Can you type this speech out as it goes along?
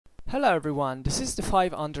Hello everyone, this is the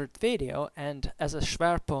 500th video, and as a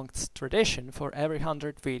Schwerpunkt's tradition, for every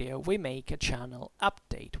 100th video we make a channel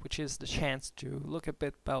update, which is the chance to look a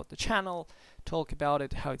bit about the channel, talk about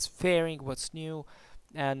it, how it's faring, what's new,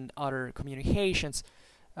 and other communications.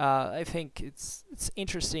 I think it's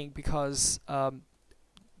interesting because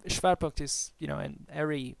Schwerpunkt is, in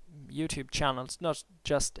every YouTube channel, it's not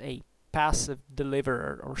just a passive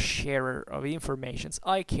deliverer or sharer of information.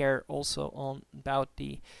 I care also about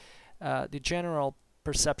the general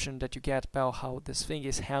perception that you get about how this thing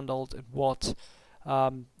is handled and what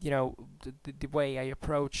the way I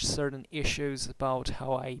approach certain issues, about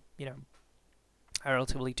how I I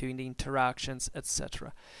relatively do in the interactions,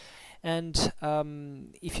 etc. And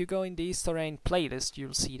if you go in the Easter egg playlist,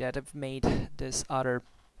 you'll see that I've made this other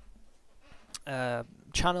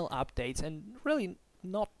channel updates, and really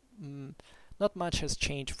not much has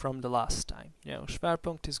changed from the last time.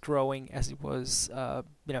 Schwerpunkt is growing as it was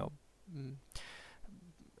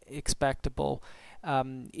expectable.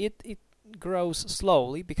 It grows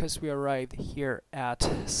slowly because we arrived here at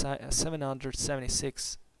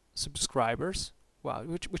 776 subscribers. Wow,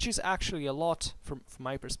 which is actually a lot from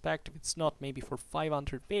my perspective. It's not maybe for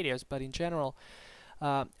 500 videos, but in general,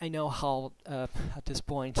 I know how at this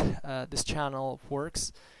point this channel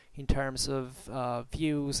works in terms of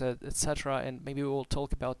views, etc., and maybe we'll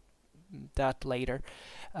talk about that later.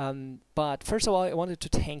 But first of all, I wanted to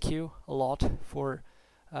thank you a lot for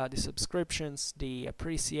the subscriptions, the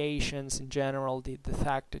appreciations in general, the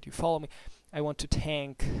fact that you follow me. I want to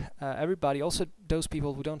thank everybody, also those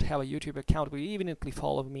people who don't have a YouTube account, who evidently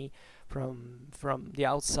follow me from the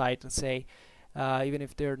outside, and say, even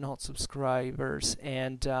if they're not subscribers,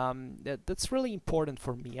 and that's really important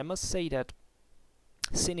for me. I must say that,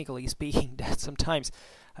 cynically speaking, that sometimes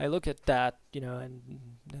I look at that, and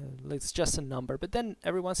it's just a number, but then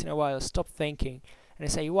every once in a while I stop thinking and I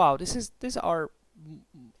say, wow, these are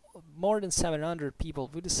more than 700 people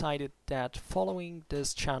who decided that following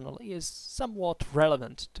this channel is somewhat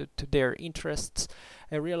relevant to their interests.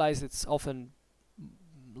 I realize it's often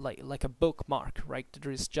like a bookmark, right?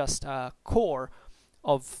 There is just a core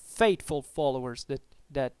of faithful followers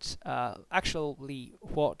that actually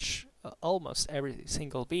watch almost every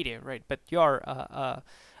single video, right? But you're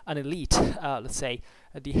an elite, let's say,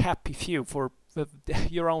 the happy few for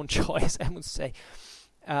your own choice, I would say.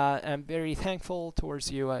 I'm very thankful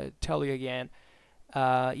towards you. I tell you again,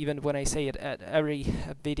 even when I say it at every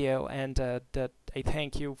video, and that I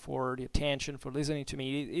thank you for the attention, for listening to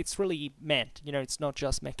me. It's really meant, it's not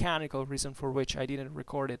just mechanical reason for which I didn't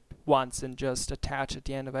record it once and just attach at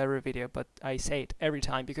the end of every video, but I say it every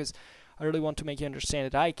time because I really want to make you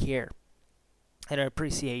understand that I care and I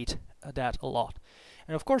appreciate that a lot.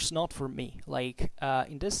 And of course, not for me. Like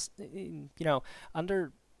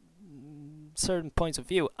under certain points of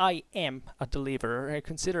view, I am a deliverer. I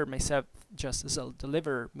consider myself just as a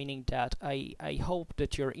deliverer, meaning that I hope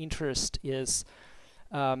that your interest is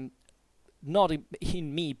not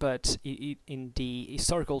in me, but in the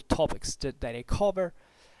historical topics that I cover.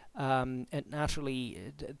 And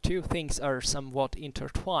naturally, the two things are somewhat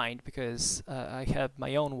intertwined, because I have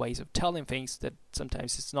my own ways of telling things that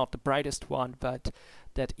sometimes it's not the brightest one, but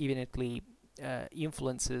that evidently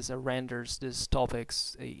influences or renders these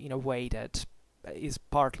topics in a way that is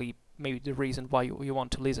partly maybe the reason why you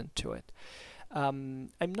want to listen to it.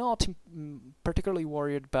 I'm not particularly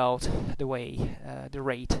worried about the way the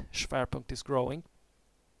rate Schwerpunkt is growing.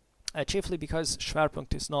 Chiefly because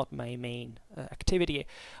Schwerpunkt is not my main activity.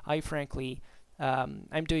 I frankly,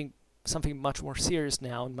 I'm doing something much more serious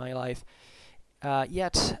now in my life.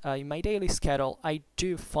 Yet, in my daily schedule, I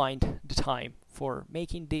do find the time for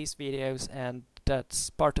making these videos, and that's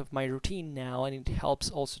part of my routine now, and it helps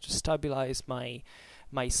also to stabilize my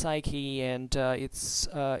psyche, and it's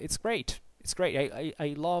great. It's great.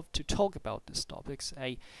 I love to talk about these topics.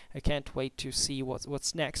 I can't wait to see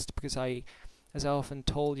what's next, because as I often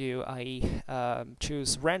told you, I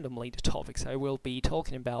choose randomly the topics I will be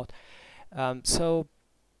talking about.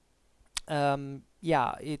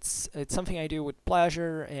 Yeah, it's something I do with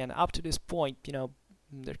pleasure, and up to this point,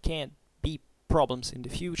 there can't be problems in the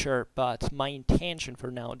future, but my intention for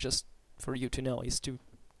now, just for you to know, is to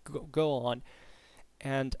go on,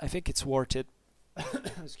 and I think it's worth it.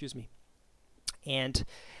 Excuse me. And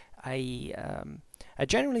I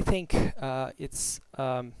genuinely think it's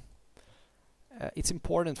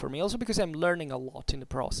important for me, also because I'm learning a lot in the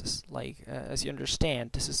process. Like, as you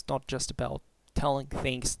understand, this is not just about telling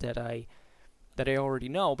things that I already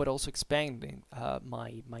know, but also expanding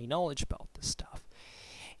my knowledge about this stuff.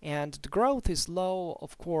 And the growth is low,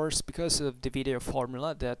 of course, because of the video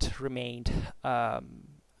formula that remained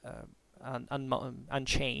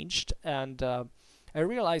unchanged, and I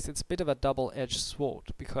realize it's a bit of a double-edged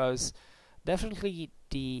sword, because definitely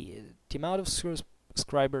the amount of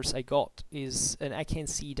subscribers I got is, and I can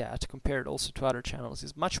see that compared also to other channels,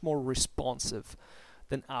 is much more responsive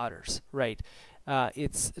than others, right?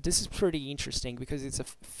 This is pretty interesting, because it's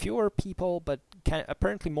fewer people, but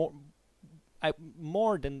apparently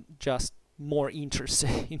more than just more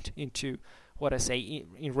interested into what I say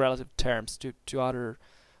in relative terms to other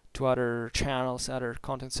channels, other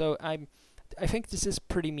content. So I think this is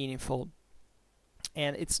pretty meaningful,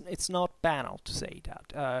 and it's not banal to say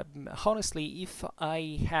that. Honestly, if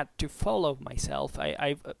I had to follow myself,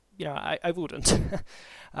 I wouldn't.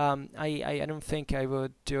 I don't think I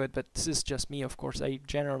would do it, but this is just me, of course. I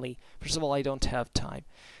generally, first of all, I don't have time.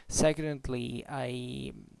 Secondly,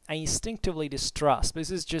 I instinctively distrust.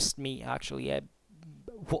 This is just me, actually.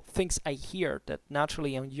 Things I hear that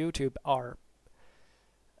naturally on YouTube are,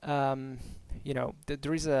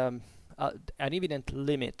 there is an evident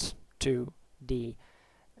limit to the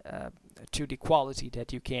quality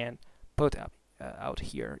that you can put up out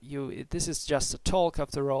here. This is just a talk,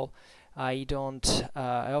 after all. I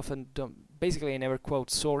often don't. Basically, I never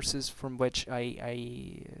quote sources from which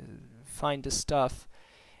I find the stuff,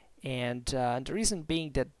 and the reason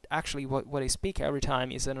being that actually what I speak every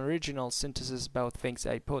time is an original synthesis about things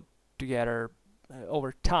I put together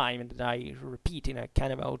over time, and that I repeat in a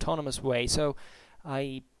kind of autonomous way. So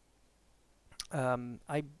I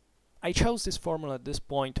chose this formula at this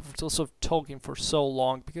point, also talking for so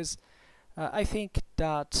long, because I think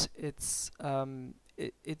that it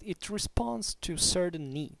responds to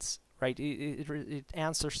certain needs, right? It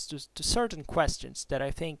answers to certain questions that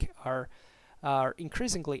I think are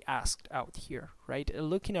increasingly asked out here, right?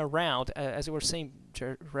 Looking around, as I was saying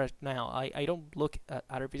right now, I don't look at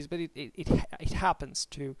other videos, but it happens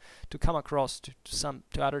to come across to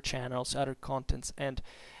other channels, other contents, and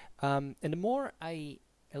the more I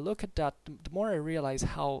look at that, the more I realize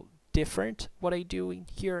how different what I do in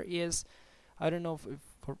here is. I don't know if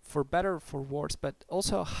for better or for worse, but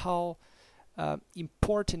also how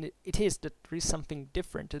important it is that there is something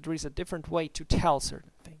different, that there is a different way to tell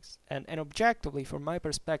certain things. And objectively, from my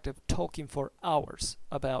perspective, talking for hours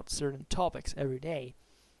about certain topics every day,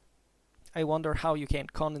 I wonder how you can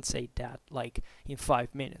condensate that like in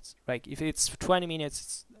 5 minutes. Like if it's 20 minutes,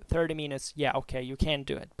 it's 30 minutes, yeah, okay, you can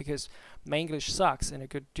do it, because my English sucks and I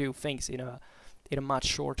could do things in a much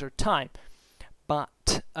shorter time.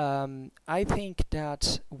 But I think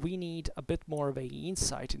that we need a bit more of an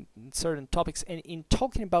insight in certain topics, and in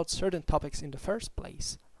talking about certain topics in the first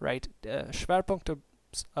place, right? Schwerpunkt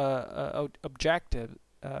objective,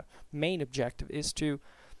 main objective, is to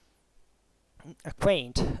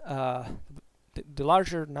acquaint the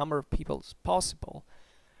larger number of people as possible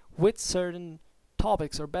with certain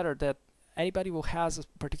topics, or better, that anybody who has a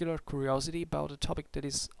particular curiosity about a topic that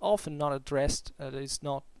is often not addressed, that is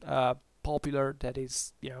not popular, that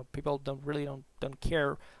is, people don't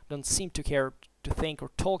seem to care to think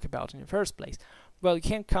or talk about in the first place. Well, you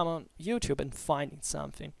can come on YouTube and find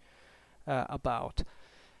something about.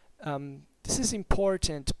 This is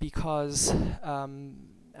important because,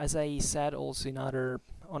 as I said also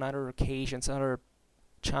on other occasions, other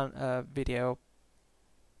channel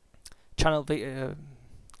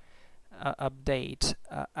update,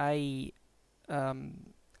 I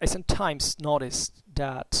sometimes noticed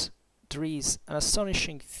that there is an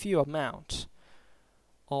astonishing few amount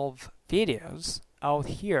of videos out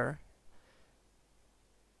here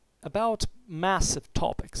about massive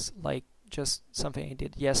topics, like just something I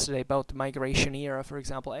did yesterday about the migration era, for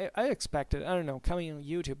example. I expected, I don't know, coming on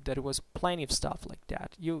YouTube, that it was plenty of stuff like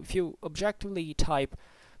that. If you objectively type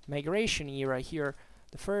migration era here,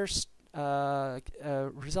 the first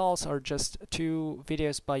results are just 2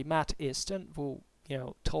 videos by Matt Easton, who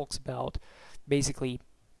talks about basically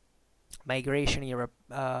migration era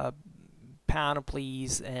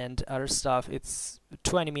panoplies and other stuff. It's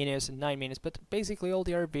 20 minutes and 9 minutes, but basically all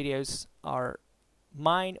the other videos are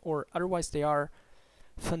mine, or otherwise they are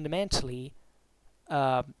fundamentally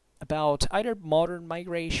about either modern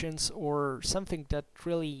migrations or something that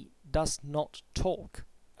really does not talk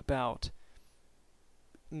about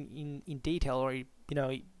in detail, or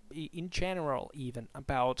in general, even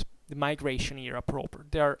about the migration era proper.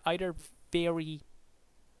 They are either very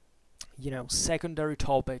secondary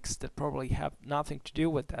topics that probably have nothing to do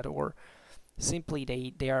with that, or simply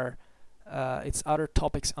they are it's other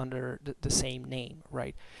topics under the same name,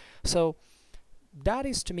 right? So that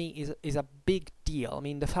is, to me, is a big deal. I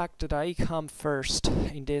mean, the fact that I come first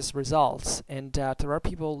in these results, and that there are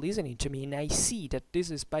people listening to me, and I see that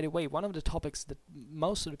this is, by the way, one of the topics that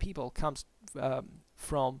most of the people comes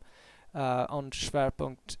from on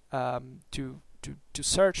Schwerpunkt to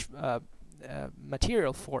search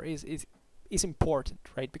material for is important,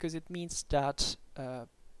 right? Because it means that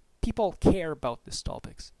people care about these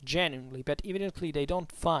topics genuinely, but evidently they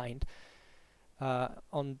don't find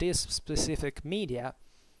on this specific media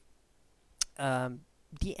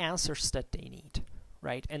the answers that they need,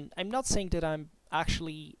 right? And I'm not saying that I'm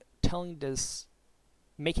actually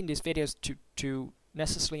making these videos to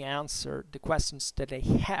necessarily answer the questions that they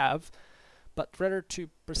have, but rather to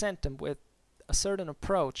present them with a certain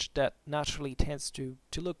approach that naturally tends to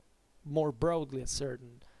look more broadly at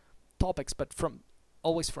certain topics, but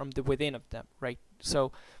always from the within of them, right?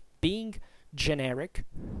 So being generic,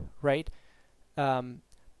 right,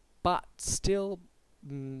 but still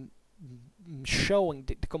showing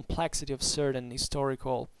the complexity of certain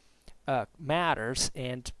historical matters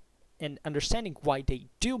and understanding why they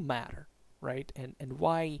do matter, right, and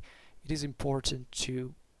why it is important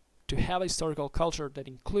to have a historical culture that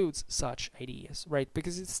includes such ideas, right?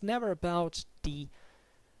 Because it's never about the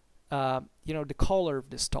the color of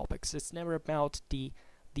these topics. It's never about the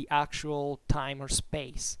actual time or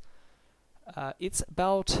space. It's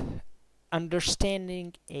about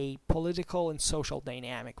understanding a political and social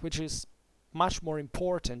dynamic, which is much more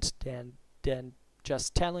important than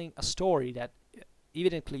just telling a story that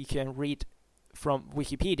evidently you can read from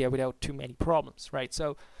Wikipedia without too many problems, right?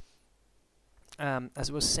 So as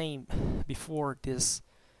I was saying before this,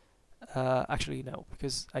 actually no,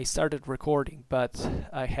 because I started recording, but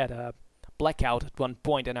I had a blackout at one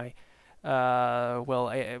point, and I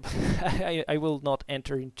will not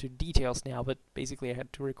enter into details now, but basically I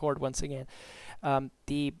had to record once again.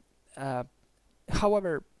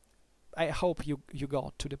 However, I hope you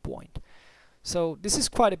got to the point. So this is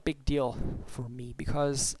quite a big deal for me,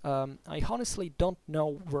 because I honestly don't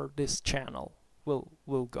know where this channel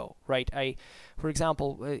will go, right? For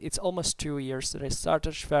example, it's almost 2 years that I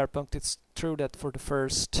started Schwerpunkt. It's true that for the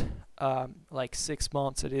first like 6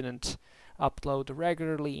 months I didn't upload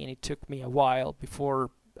regularly, and it took me a while before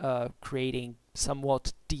creating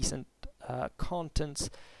somewhat decent contents.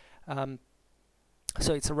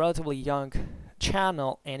 So it's a relatively young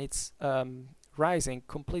channel, and it's rising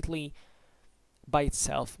completely by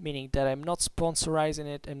itself, meaning that I'm not sponsorizing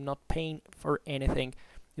it, I'm not paying for anything,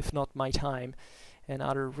 if not my time and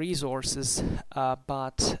other resources,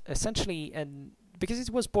 but essentially, and because it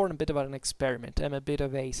was born a bit of an experiment. I'm a bit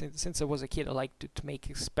of a, since I was a kid, I like to make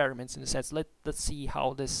experiments in the sense, let's see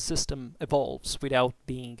how this system evolves without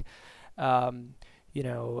being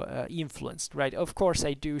influenced, right? Of course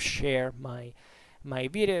I do share my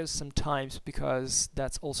videos sometimes, because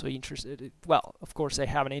that's also interested. Well, of course I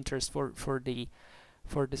have an interest for the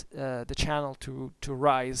channel to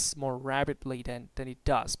rise more rapidly than it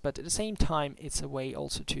does, but at the same time it's a way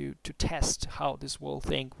also to test how this whole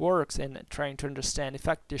thing works, and trying to understand, in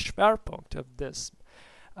fact, the Schwerpunkt of this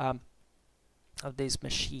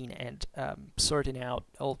machine, and sorting out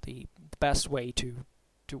all the best way to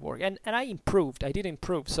work. And I did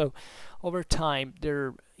improve. So over time,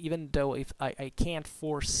 even though if I can't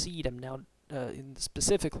foresee them now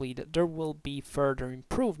specifically, that there will be further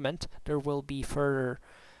improvement, there will be further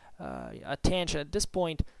attention. At this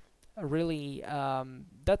point, really,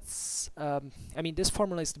 that's I mean, this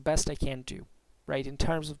formula is the best I can do, right? In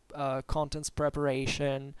terms of contents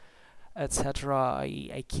preparation, etc.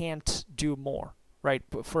 I can't do more, right?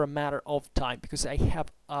 But for a matter of time, because I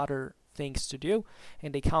have other things to do,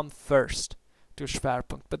 and they come first to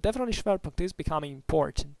Schwerpunkt. But definitely Schwerpunkt is becoming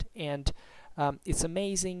important, and it's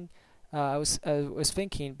amazing. I was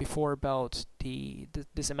thinking before about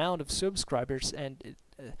this amount of subscribers, and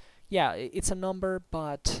yeah, it's a number,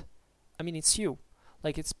 but I mean, it's you,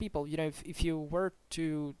 like, it's people. If you were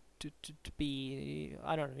to be,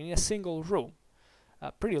 I don't know, in a single room,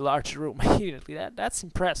 a pretty large room, immediately, that's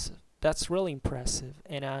impressive. That's really impressive,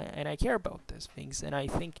 and I care about these things, and I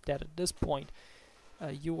think that at this point,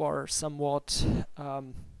 you are somewhat, I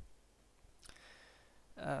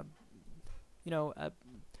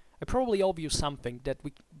probably owe you something that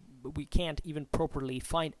we can't even properly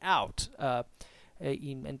find out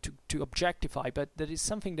and to objectify, but that is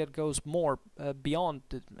something that goes more beyond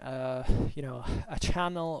a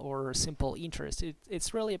channel or a simple interest.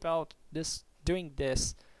 It's really about doing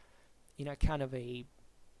this in a kind of a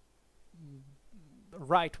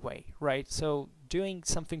right way, right? So doing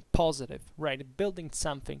something positive, right? Building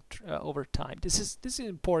something over time. This is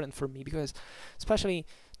important for me, because especially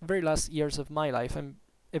the very last years of my life, I'm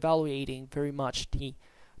evaluating very much the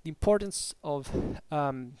importance of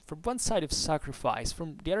from one side of sacrifice,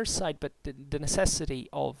 from the other side, but the necessity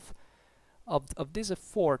of this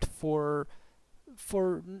effort for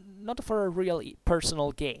not for a real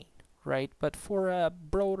personal gain, right? But for a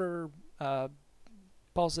broader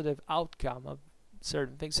positive outcome of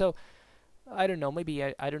certain things. So I don't know, maybe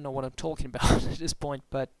I don't know what I'm talking about at this point,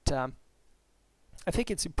 but I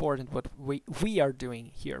think it's important what we are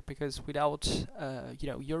doing here, because without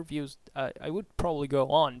your views, I would probably go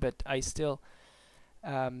on, but I still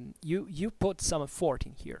you put some effort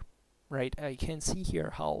in here, right? I can see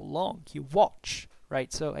here how long you watch,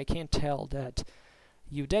 right? So I can tell that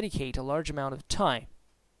you dedicate a large amount of time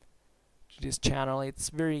to this channel. It's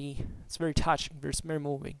very touching, very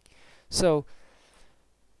moving. So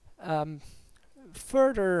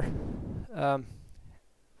further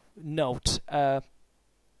note,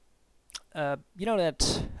 you know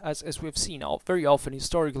that as we've seen very often,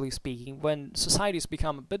 historically speaking, when societies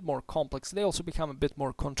become a bit more complex, they also become a bit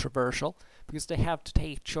more controversial, because they have to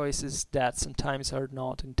take choices that sometimes are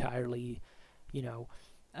not entirely, they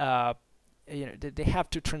have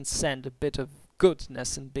to transcend a bit of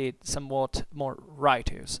goodness and be somewhat more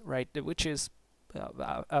righteous, right? Which is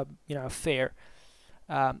a fair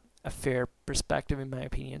perspective, in my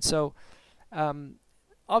opinion. So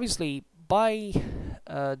obviously, by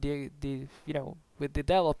with the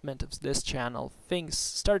development of this channel, things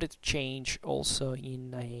started to change also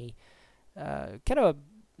in a kind of a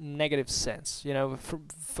negative sense.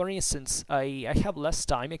 For instance, I have less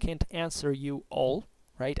time. I can't answer you all,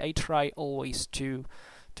 right? I try always to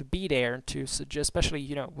be there and to suggest, especially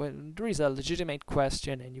when there is a legitimate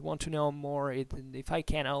question and you want to know more. If I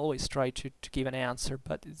can, I always try to give an answer,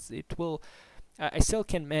 but it will. I still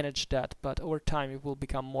can manage that, but over time it will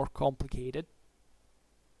become more complicated.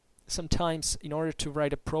 Sometimes, in order to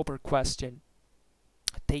write a proper question,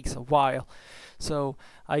 it takes a while. So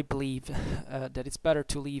I believe that it's better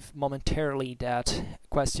to leave momentarily that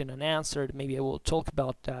question unanswered. Maybe I will talk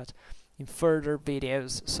about that in further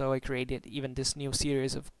videos. So I created even this new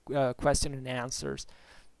series of question and answers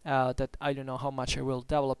that I don't know how much I will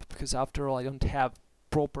develop, because after all, I don't have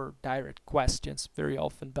proper direct questions very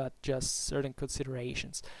often, but just certain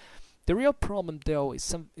considerations. The real problem, though,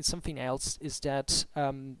 is something else, is that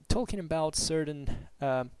talking about certain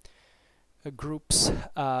groups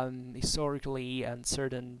historically, and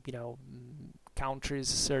certain countries,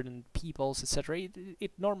 certain peoples, etc.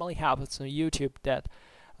 It normally happens on YouTube that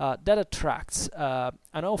that attracts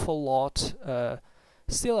an awful lot.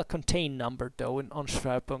 Still a contained number, though, on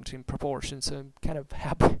Schwerpunkt in proportion. So I'm kind of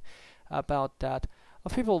happy about that.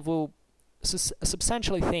 Of people who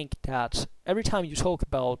substantially think that every time you talk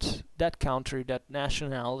about that country, that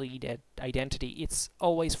nationality, that identity, it's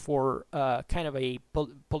always for kind of a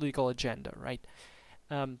political agenda, right?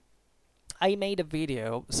 I made a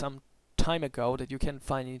video some time ago that you can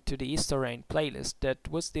find into the Historian playlist that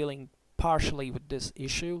was dealing partially with this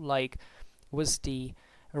issue, like was the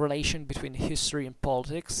relation between history and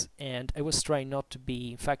politics, and I was trying not to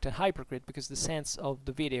be, in fact, a hypocrite, because the sense of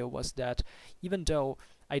the video was that even though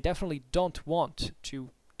I definitely don't want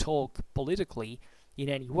to talk politically in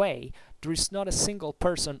any way, there is not a single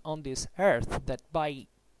person on this earth that by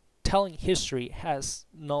telling history has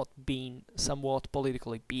not been somewhat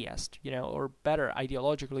politically biased, or better,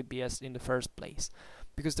 ideologically biased in the first place.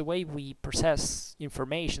 Because the way we process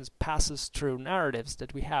information passes through narratives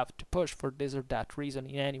that we have to push for this or that reason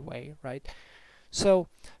in any way, right? So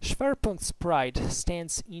Schwerpunkt's pride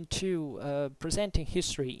stands into presenting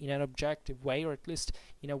history in an objective way, or at least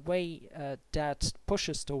in a way that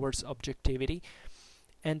pushes towards objectivity,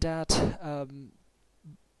 and that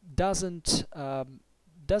doesn't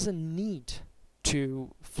need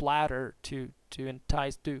to flatter, to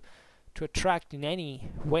entice, to attract in any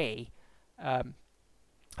way.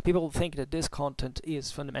 People think that this content is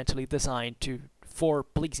fundamentally designed for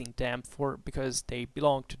pleasing them, because they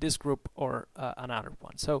belong to this group or another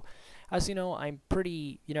one. So, as you know, I'm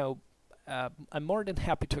pretty, I'm more than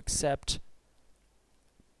happy to accept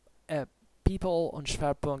people on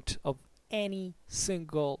Schwerpunkt of any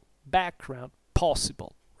single background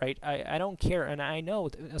possible, right? I don't care, and I know,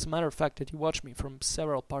 as a matter of fact, that you watch me from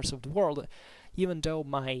several parts of the world, even though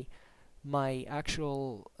my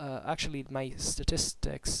geographical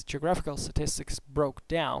statistics broke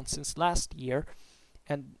down since last year,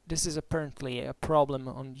 and this is apparently a problem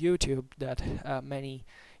on YouTube that many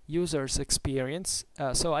users experience.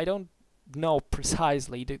 So I don't know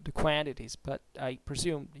precisely the quantities, but I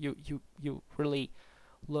presume you really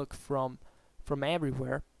look from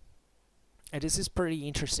everywhere, and this is pretty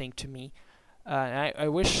interesting to me. I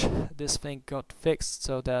wish this thing got fixed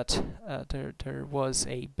so that there was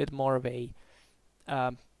a bit more of a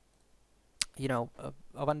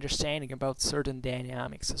of understanding about certain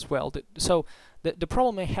dynamics as well. So the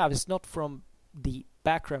problem I have is not from the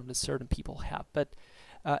background that certain people have, but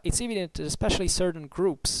it's evident that especially certain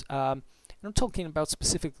groups, I'm not talking about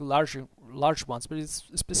specifically large ones, but it's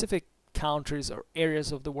specific countries or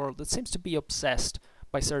areas of the world that seems to be obsessed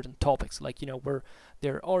by certain topics, like, where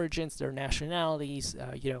their origins, their nationalities,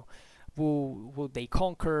 who they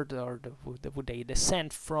conquered, or who they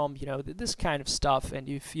descend from, this kind of stuff. And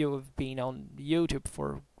if you have been on YouTube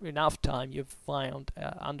for enough time, you've found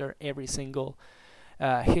under every single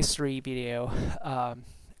history video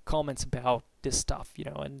comments about this stuff,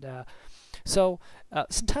 and so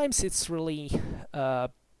sometimes it's really,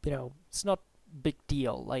 it's not big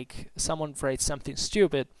deal. Like, someone writes something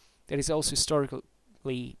stupid that is also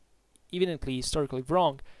evidently historically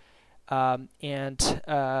wrong, and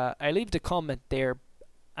I leave the comment there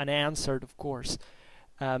unanswered, of course,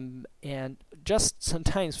 and just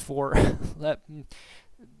sometimes for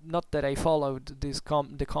not that I followed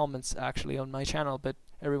the comments actually on my channel, but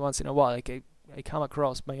every once in a while, like, I come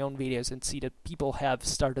across my own videos and see that people have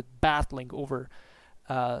started battling over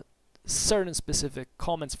certain specific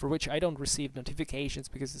comments for which I don't receive notifications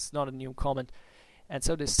because it's not a new comment, and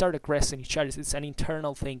so they start aggressing each other. It's an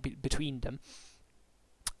internal thing between them,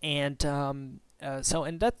 and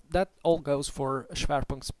that all goes for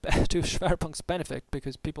Schwerpunkt's benefit,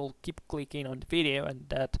 because people keep clicking on the video, and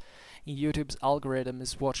that in YouTube's algorithm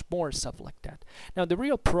is watch more, stuff like that. Now, the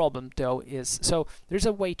real problem though is, so there's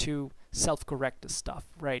a way to self-correct this stuff,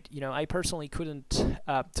 right? I personally couldn't,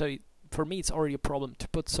 so for me it's already a problem to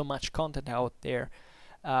put so much content out there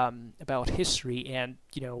about history, and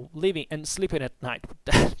living and sleeping at night with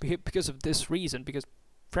that because of this reason, because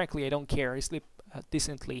frankly I don't care. I sleep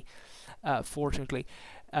decently, fortunately,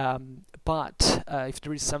 but if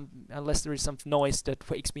there is unless there is some noise that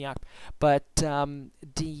wakes me up. But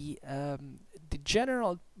the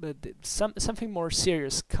general, something more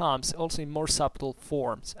serious comes also in more subtle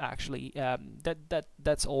forms. Actually,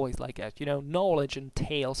 that's always like that. Knowledge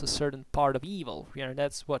entails a certain part of evil.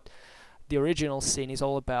 That's what the original sin is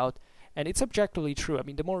all about. And it's objectively true. I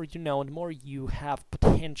mean, the more you know, the more you have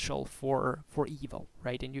potential for evil,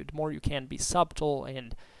 right? And the more you can be subtle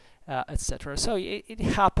and etc. So it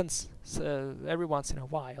happens every once in a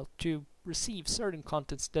while to receive certain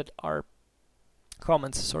contents that are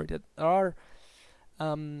that are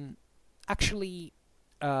actually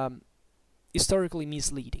historically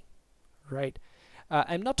misleading, right?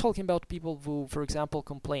 I'm not talking about people who, for example,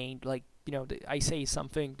 complain, like, I say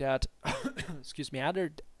something that excuse me,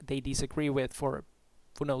 either they disagree with for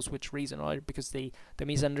who knows which reason, or because they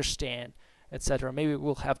misunderstand, etc. Maybe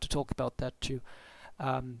we'll have to talk about that too.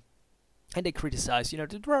 And they criticize. There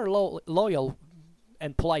are loyal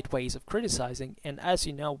and polite ways of criticizing, and as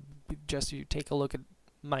you know, just you take a look at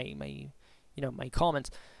my my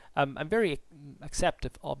comments, I'm very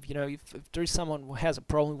acceptive of, if there is someone who has a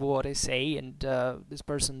problem with what I say, and this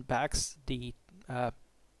person backs the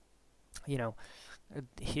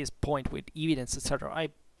his point with evidence, etc. I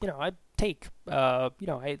take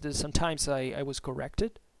sometimes I was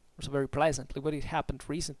corrected, also very pleasantly. What it happened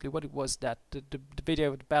recently, what it was that the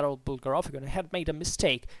video of the Battle of Bulgarovic, I had made a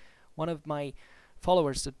mistake. One of my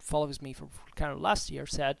followers that follows me for kind of last year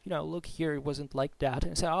said, look here, it wasn't like that.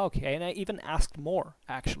 And I said, oh, okay. And I even asked more,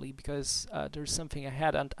 actually, because there's something I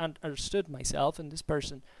had understood myself, and this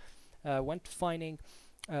person went finding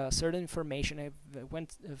certain information. I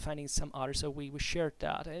went finding some other, so we shared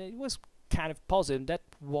that, and it was kind of positive. That's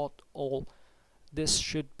what all this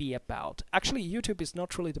should be about. Actually, YouTube is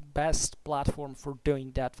not really the best platform for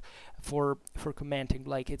doing that, for commenting.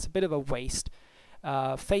 Like, it's a bit of a waste.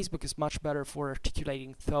 Facebook is much better for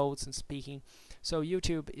articulating thoughts and speaking. So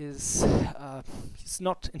YouTube is it's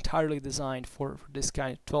not entirely designed for this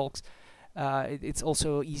kind of talks. It's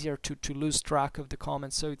also easier to lose track of the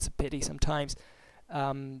comments, so it's a pity sometimes.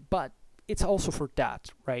 But it's also for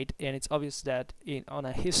that, right? And it's obvious that on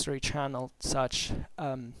a history channel, such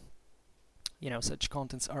such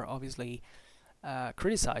contents are obviously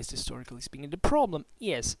criticized, historically speaking. The problem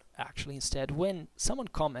is actually instead when someone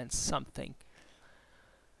comments something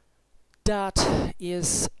that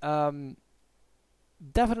is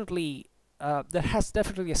definitely that has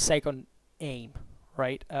definitely a second aim,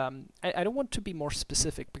 right? I don't want to be more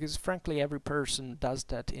specific, because frankly every person does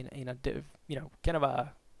that in a kind of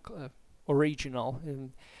a original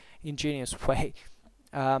and ingenious way,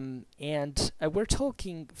 and we're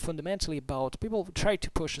talking fundamentally about people who try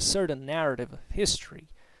to push a certain narrative of history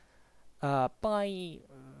by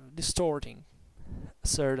distorting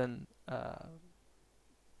certain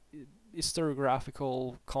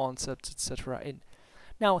historiographical concepts, etc. And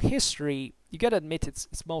now history, you gotta admit,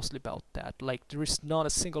 it's mostly about that. Like, there is not a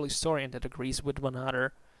single historian that agrees with one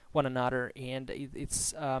another, and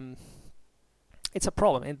it's it's a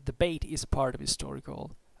problem, and debate is part of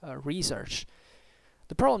historical research.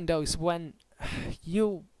 The problem, though, is when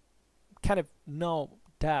you kind of know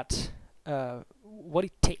that what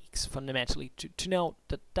it takes fundamentally to know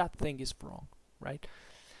that that thing is wrong, right?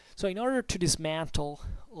 So in order to dismantle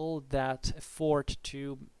all that effort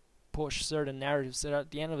to push certain narratives that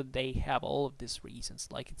at the end of the day have all of these reasons,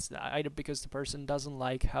 like it's either because the person doesn't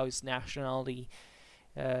like how his nationality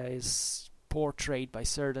is portrayed by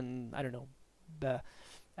certain, I don't know,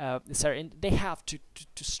 they have to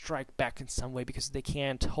strike back in some way because they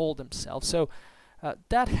can't hold themselves. So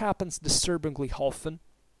that happens disturbingly often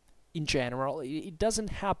in general. It doesn't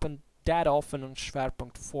happen that often on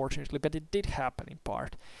Schwerpunkt, fortunately, but it did happen in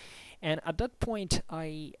part. And at that point,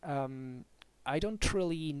 I didn't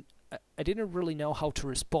really know how to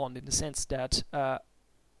respond, in the sense that I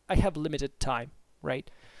have limited time, right?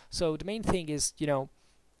 So the main thing is,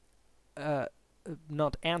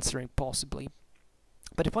 not answering possibly.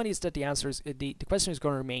 But the point is that the answer is the question is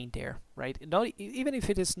going to remain there, right? Not even if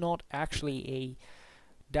it is not actually a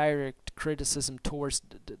direct criticism towards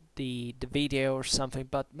the video or something,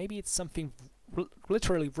 but maybe it's something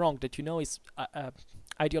literally wrong that is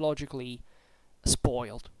ideologically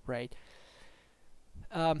spoiled, right?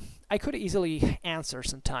 I could easily answer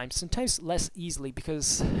sometimes less easily,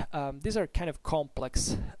 because these are kind of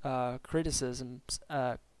complex criticisms,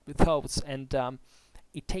 thoughts, and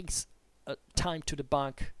it takes time to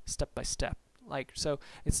debunk step by step. Like, so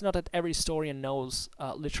it's not that every historian knows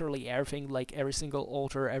literally everything, like every single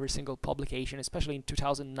author, every single publication, especially in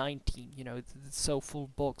 2019, it's so full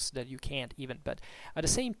of books that you can't even, but at the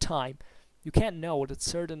same time, you can't know that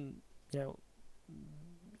certain,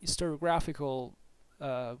 historiographical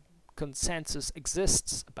consensus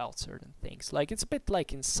exists about certain things. Like, it's a bit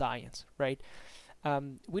like in science, right?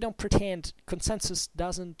 We don't pretend consensus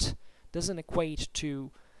doesn't equate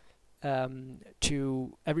to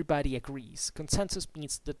everybody agrees. Consensus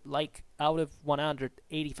means that, like, out of 100,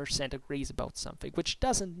 80% agrees about something, which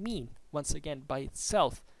doesn't mean, once again, by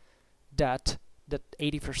itself, that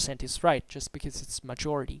 80% is right just because it's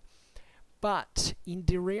majority. But in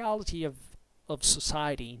the reality of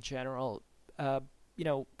society in general,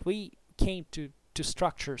 we came to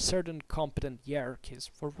structure certain competent hierarchies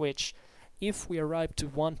for which, if we arrive to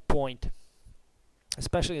one point,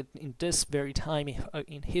 especially in this very time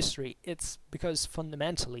in history, it's because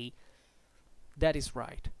fundamentally that is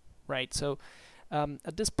right? So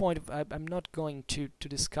at this point, I'm not going to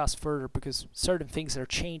discuss further, because certain things are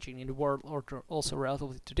changing in the world order also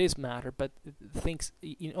relatively to this matter, but things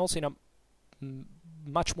also in a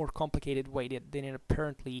much more complicated way than it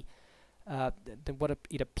apparently than what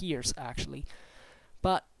it appears actually.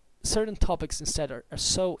 But certain topics instead are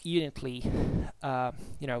so evidently,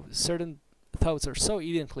 certain thoughts are so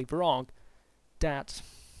evidently wrong that,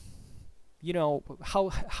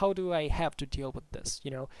 how do I have to deal with this?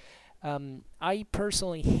 I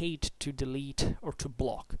personally hate to delete or to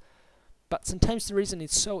block, but sometimes the reason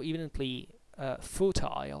it's so evidently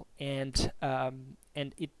futile and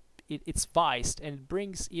it's biased, and it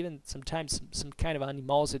brings even sometimes some kind of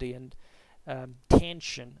animosity and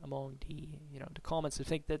tension among the comments. I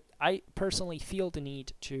think that I personally feel the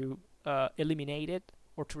need to eliminate it,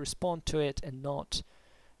 or to respond to it, and not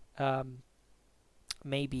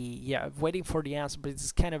waiting for the answer, but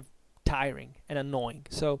it's kind of tiring and annoying.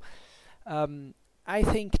 So I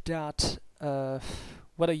think that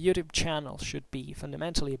what a YouTube channel should be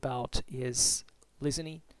fundamentally about is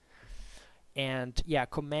listening and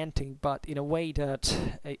commenting, but in a way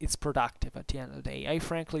that it's productive at the end of the day. I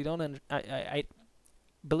frankly don't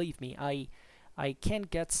believe me, I can't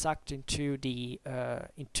get sucked into the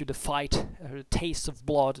fight, the taste of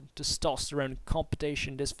blood, testosterone,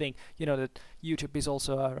 competition, this thing, that YouTube is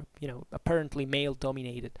also a apparently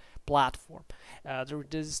male-dominated platform. There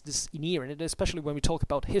is this inherent, especially when we talk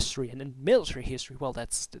about history and then military history, well,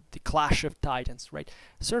 that's the clash of titans, right?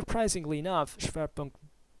 Surprisingly enough, Schwerpunkt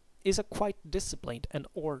is a quite disciplined and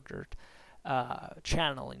ordered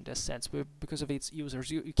channel in this sense, because of its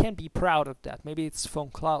users. You can be proud of that. Maybe it's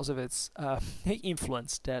von Clausewitz's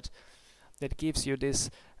influence that gives you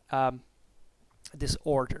this this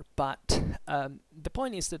order. But the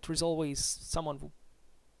point is that there is always someone who,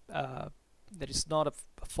 that is not a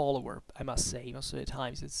follower, I must say. Most of the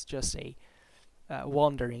times it's just a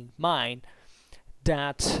wandering mind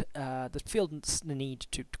that feels the need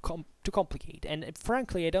to complicate. And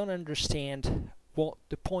frankly, I don't understand what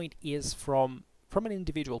the point is from an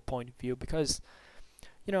individual point of view, because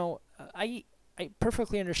I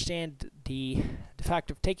perfectly understand the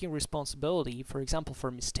fact of taking responsibility, for example,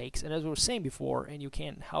 for mistakes. And as I was saying before, and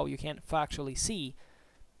how you can't factually see,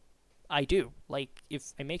 I do. Like,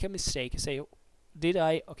 if I make a mistake, I say, did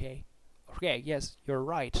I? Okay, okay, yes, you're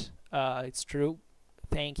right. It's true.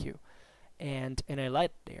 Thank you. And I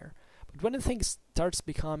let there. But when the thing starts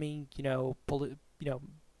becoming,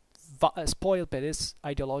 spoiled by this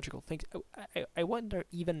ideological things, I wonder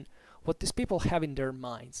even what these people have in their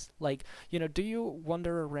minds. Like, do you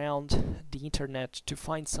wander around the internet to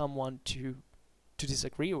find someone to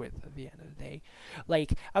disagree with at the end of the day?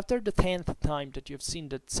 Like, after the 10th time that you've seen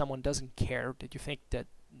that someone doesn't care, that you think that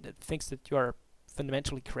thinks that you are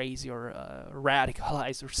fundamentally crazy or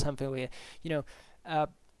radicalized or something like that,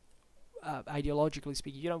 uh, ideologically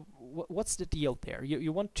speaking, what's the deal there?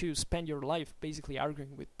 You want to spend your life basically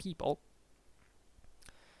arguing with people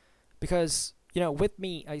because, with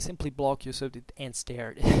me, I simply block you so that it ends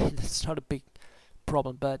there. It's not a big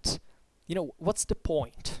problem, but, what's the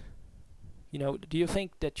point? Do you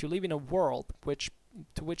think that you live in a world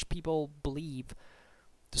to which people believe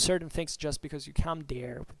certain things just because you come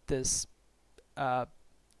there with this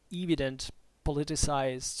evident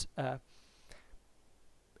politicized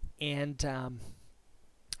and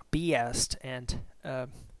biased and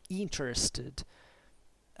interested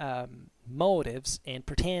motives, and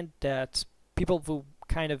pretend that people who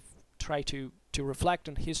kind of try to reflect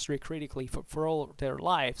on history critically for all their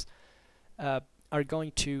lives are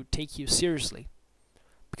going to take you seriously?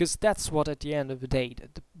 Because that's what, at the end of the day,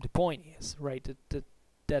 the point is, right?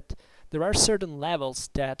 That there are certain levels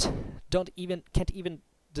that can't even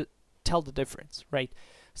tell the difference, right?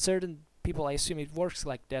 Certain people, I assume it works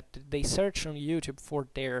like that. They search on YouTube for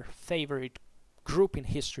their favorite group in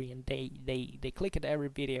history, and they click at every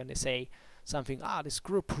video and they say something. This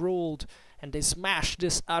group ruled, and they smashed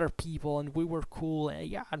this other people, and we were cool,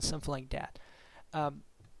 and something like that.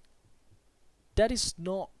 That is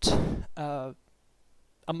not a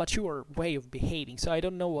mature way of behaving. So I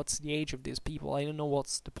don't know what's the age of these people. I don't know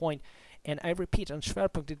what's the point. And I repeat, on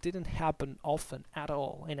Schwerpunkt, it didn't happen often at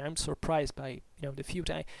all. And I'm surprised by the few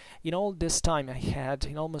times. In all this time I had,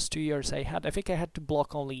 in almost 2 years, I think I had to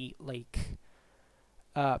block only like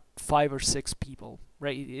 5 or 6 people.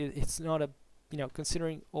 Right? It's not a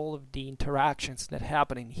considering all of the interactions that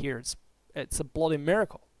happen in here, it's a bloody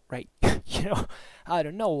miracle, right? I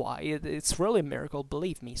don't know why. It's really a miracle,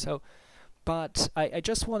 believe me. So. But I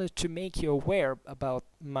just wanted to make you aware about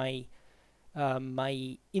my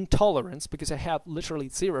my intolerance, because I have literally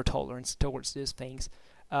zero tolerance towards these things.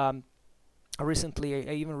 Recently,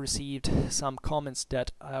 I even received some comments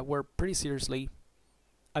that were pretty seriously.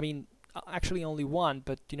 I mean, actually only one,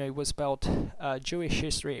 but it was about Jewish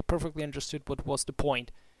history. I perfectly understood what was the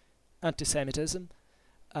point: anti-Semitism.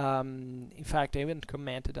 In fact, I even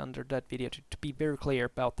commented under that video to be very clear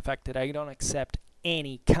about the fact that I don't accept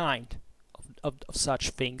any kind of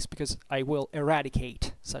such things, because I will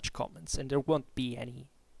eradicate such comments, and there won't be any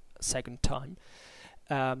second time.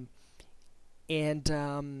 And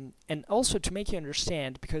also to make you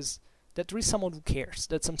understand, because that there is someone who cares,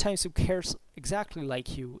 that sometimes who cares exactly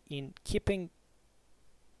like you in keeping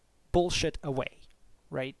bullshit away,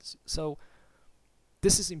 right? So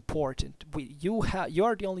this is important. You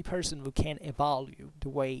are the only person who can evaluate the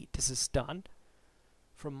way this is done,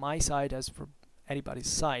 from my side as from anybody's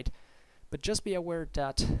side. But just be aware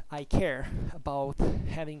that I care about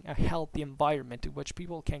having a healthy environment in which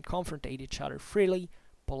people can confrontate each other freely,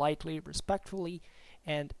 politely, respectfully,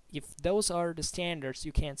 and if those are the standards,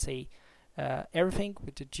 you can't say everything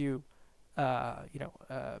with the due,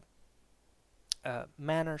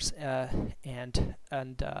 manners and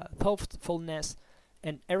thoughtfulness,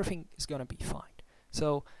 and everything is gonna be fine.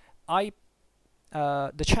 So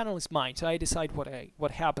the channel is mine, so I decide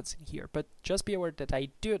what happens in here. But just be aware that I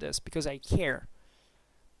do this because I care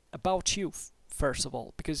about you, first of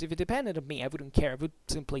all. Because if it depended on me, I wouldn't care. I would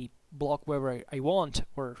simply block wherever I want,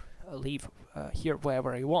 or leave here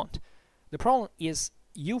wherever I want. The problem is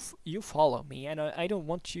you follow me, and I don't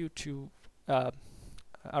want you to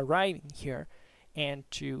arrive in here and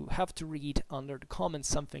to have to read under the comments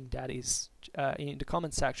something that is in the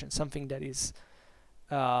comment section, something that is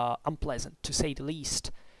unpleasant, to say the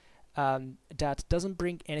least, that doesn't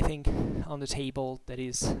bring anything on the table, that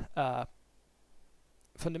is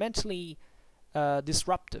fundamentally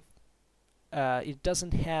disruptive. It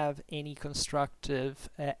doesn't have any constructive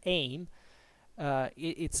aim.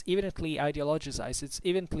 It's evidently ideologized, it's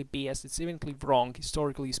evidently biased, it's evidently wrong,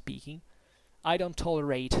 historically speaking. I don't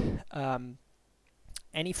tolerate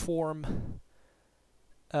any form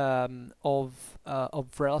of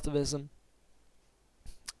relativism.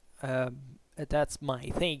 That's my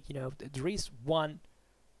thing. There is one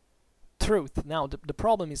truth. Now the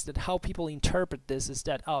problem is that how people interpret this is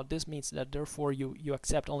that, this means that therefore you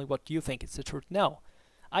accept only what you think is the truth. No,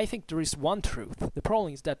 I think there is one truth. The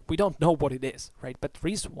problem is that we don't know what it is, right? But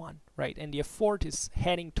there is one, right? And the effort is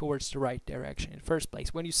heading towards the right direction in the first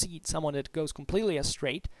place. When you see someone that goes completely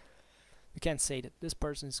astray, you can't say that this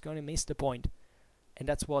person is going to miss the point, and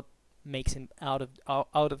that's what makes him out of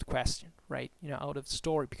the question, right? Out of the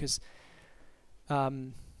story, because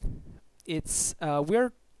it's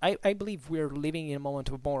I believe we're living in a moment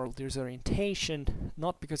of moral disorientation,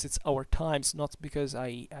 not because it's our times, not because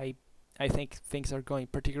I think things are going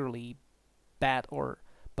particularly bad,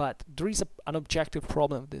 but there is an objective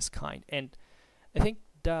problem of this kind, and I think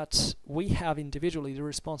that we have individually the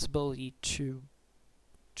responsibility to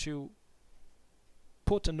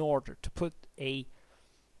put an order, to put a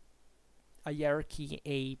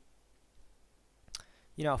hierarchy,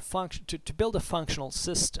 function, to build a functional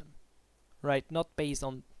system, right? Not based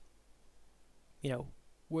on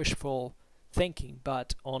wishful thinking,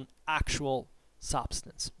 but on actual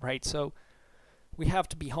substance, right? So we have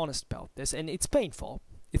to be honest about this, and it's painful,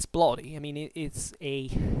 it's bloody. I mean, it's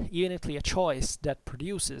evidently a choice that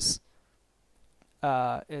produces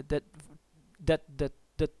that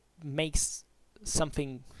makes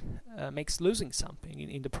something, makes losing something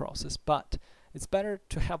in the process. But it's better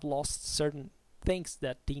to have lost certain things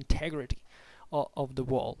than the integrity of the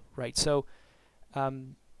wall, right? So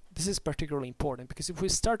this is particularly important, because if we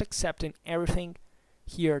start accepting everything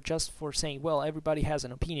here just for saying, well, everybody has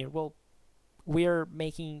an opinion, well, we're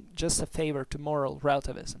making just a favor to moral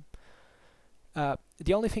relativism.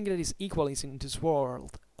 The only thing that is equal is in this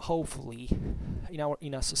world, hopefully, in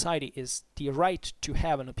our society, is the right to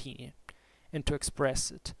have an opinion and to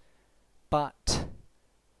express it. But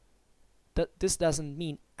this doesn't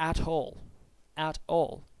mean at all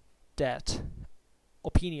that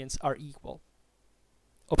opinions are equal.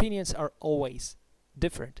 Opinions are always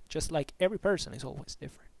different, just like every person is always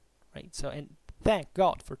different, right? So, and thank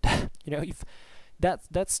God for that. If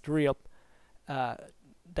that's the real,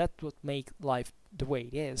 that would make life the way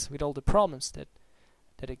it is, with all the problems that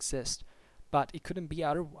exist. But it couldn't be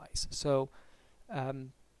otherwise. So,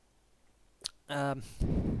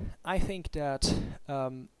 I think that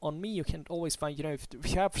on me you can always find, if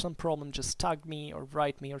you have some problem, just tag me or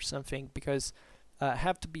write me or something, because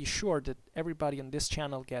have to be sure that everybody on this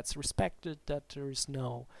channel gets respected, that there is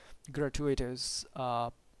no gratuitous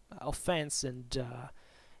offense, and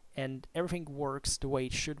everything works the way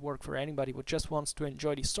it should work for anybody who just wants to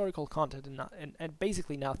enjoy the historical content and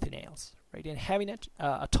basically nothing else, right? And having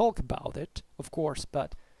a talk about it, of course,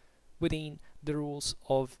 but within the rules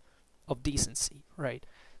of decency, right?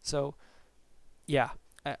 So yeah,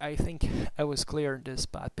 I think I was clear in this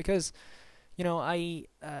part, because I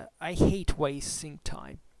hate wasting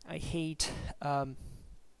time. I hate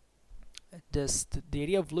the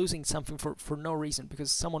idea of losing something for no reason,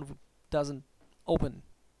 because someone doesn't open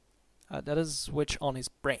that doesn't switch on his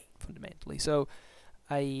brain fundamentally. So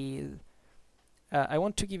I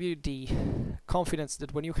want to give you the confidence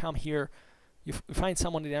that when you come here, you find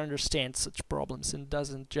someone that understands such problems and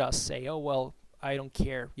doesn't just say, oh well, I don't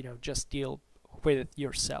care, just deal with it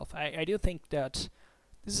yourself. I do think that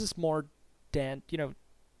this is more than,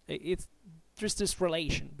 there's this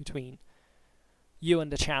relation between you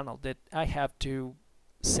and the channel that I have to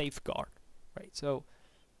safeguard, right? So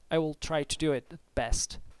I will try to do it at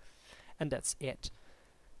best, and that's it.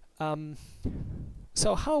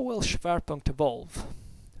 So how will Schwerpunkt evolve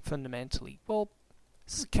fundamentally? Well,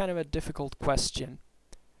 this is kind of a difficult question.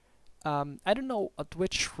 I don't know at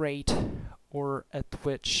which rate or at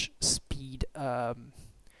which speed I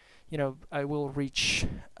will reach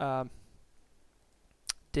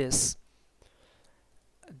this.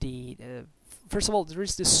 First of all, there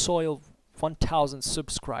is this soil 1000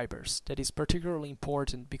 subscribers that is particularly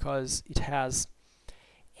important, because it has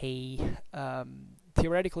a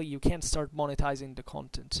theoretically you can start monetizing the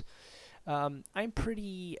content. I'm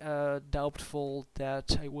pretty doubtful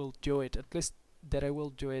that I will do it, at least that I will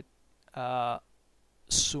do it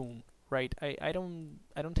soon, right? I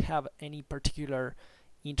don't have any particular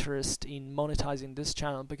interest in monetizing this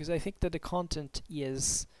channel, because I think that the content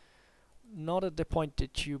is not at the point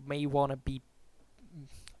that you may want to be.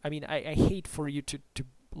 I mean, I hate for you to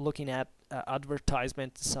looking at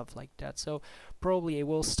advertisements and stuff like that. So probably I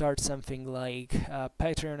will start something like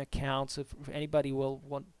Patreon accounts. If anybody will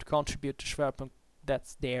want to contribute to Schwerpunkt,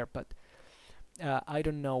 that's there. But I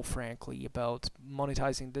don't know, frankly, about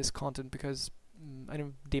monetizing this content, because I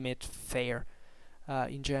don't deem it fair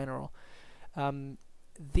in general.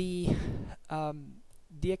 The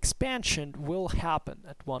expansion will happen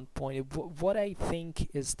at one point. What I think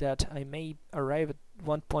is that I may arrive at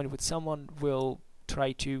one point with someone will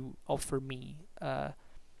try to offer me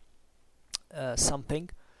something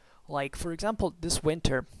Like, for example, this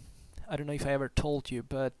winter, I don't know if I ever told you,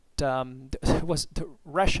 but it was the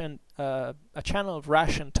Russian, a channel of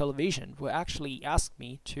Russian television who actually asked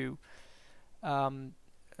me to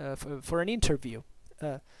for an interview,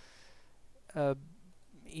 uh, uh,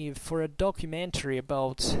 for a documentary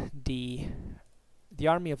about the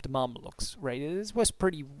army of the Mamluks. Right, this was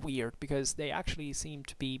pretty weird because they actually seemed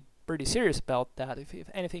to be pretty serious about that. If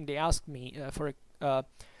anything, they asked me for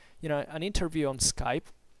an interview on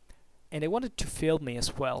Skype, and they wanted to film me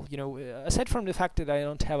as well. Aside from the fact that I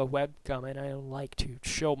don't have a webcam and I don't like to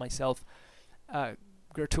show myself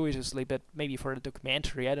gratuitously, but maybe for a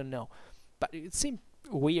documentary, I don't know. But it seemed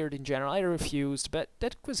weird in general. I refused, but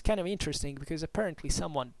that was kind of interesting because apparently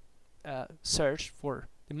someone searched for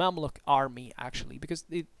the Mamluk army, actually, because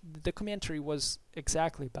the documentary was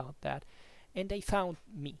exactly about that, and they found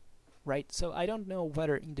me, right? So I don't know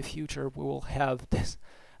whether in the future we will have this.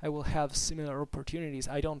 I will have similar opportunities.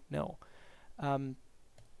 I don't know.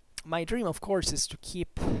 My dream, of course, is to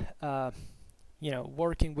keep,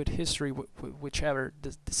 working with history, whichever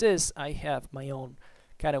this is. I have my own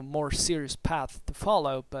kind of more serious path to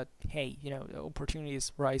follow, but hey,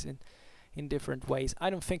 opportunities rise in different ways. I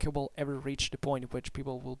don't think I will ever reach the point at which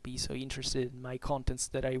people will be so interested in my contents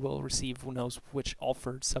that I will receive who knows which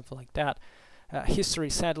offer, something like that. History,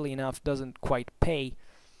 sadly enough, doesn't quite pay.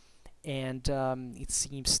 And it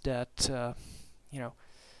seems that I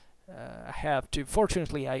have to.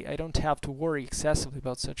 Fortunately, I don't have to worry excessively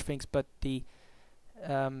about such things. But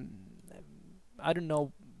I don't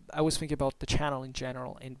know. I was thinking about the channel in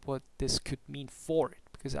general and what this could mean for it,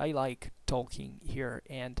 because I like talking here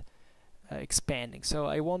and expanding. So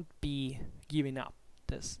I won't be giving up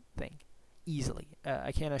this thing easily.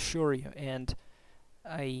 I can assure you, and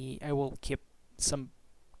I will keep some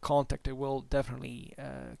contact. I will definitely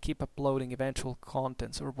keep uploading eventual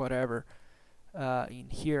contents or whatever in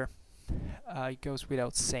here. It goes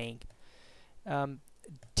without saying. The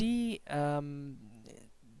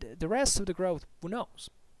rest of the growth, who knows?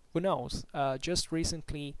 Who knows? Just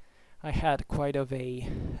recently, I had quite of a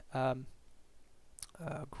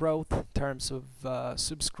growth in terms of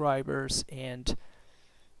subscribers and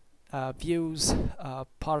views,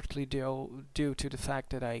 partly due to the fact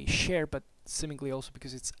that I share, but seemingly also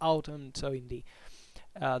because it's autumn. So in the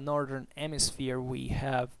northern hemisphere, we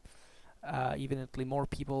have evidently more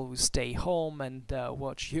people who stay home and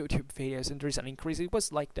watch YouTube videos, and there is an increase. It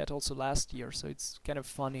was like that also last year, so it's kind of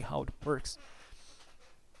funny how it works.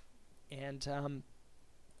 And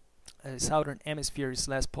southern hemisphere is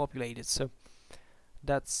less populated, so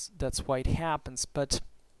that's why it happens. But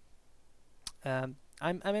I'm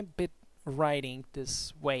a bit riding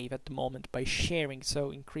this wave at the moment by sharing,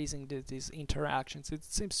 so increasing these interactions. It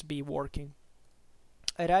seems to be working,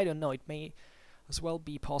 and I don't know, it may as well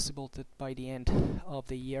be possible that by the end of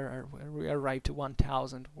the year we arrive to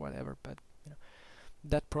 1,000 whatever, but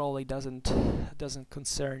that probably doesn't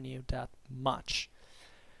concern you that much.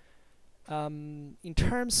 In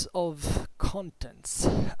terms of contents,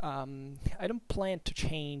 I don't plan to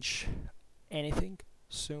change anything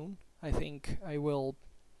soon. I think I will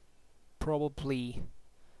probably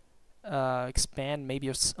expand maybe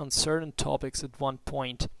on certain topics at one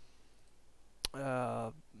point,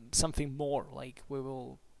 something more, like we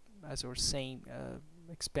will, as I was saying,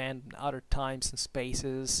 expand other times and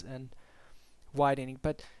spaces and widening.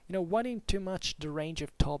 But widening too much the range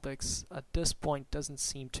of topics at this point doesn't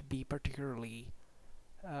seem to be particularly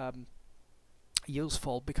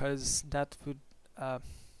useful, because that would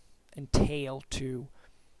entail to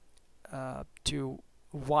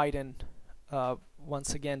widen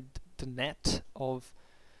once again the net of,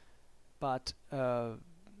 but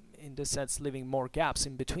in this sense leaving more gaps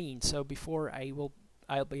in between. So before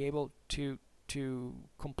I'll be able to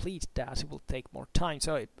complete that, it will take more time.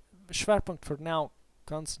 So Schwerpunkt for now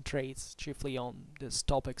concentrates chiefly on these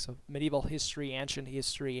topics of medieval history, ancient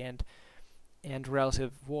history, and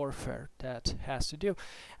relative warfare that has to do.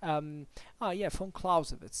 Von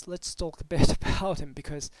Clausewitz. Let's talk a bit about him,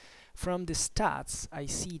 because from the stats I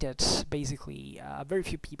see that basically very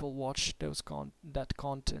few people watch that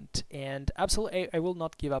content, and absolutely I will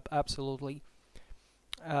not give up. Absolutely,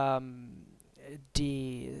 there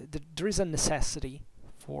is a necessity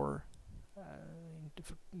for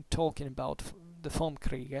talking about the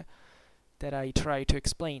Filmkriege that I try to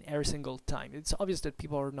explain every single time. It's obvious that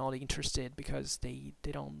people are not interested because they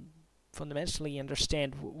don't fundamentally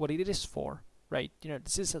understand what it is for, right?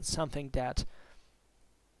 This is something that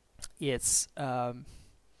it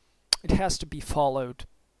has to be followed.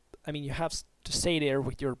 I mean, you have to stay there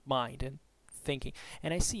with your mind and thinking.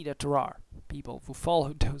 And I see that there are people who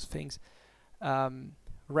follow those things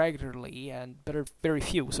regularly, but are very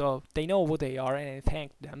few, so they know who they are, and I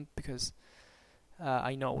thank them because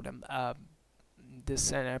I know them.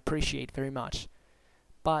 This and I appreciate very much.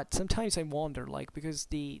 But sometimes I wonder, like, because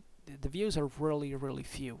the views are really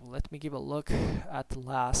few. Let me give a look at the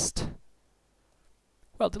last.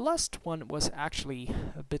 Well, the last one was actually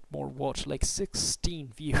a bit more watched, like 16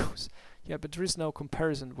 views. Yeah, but there is no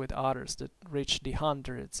comparison with others that reach the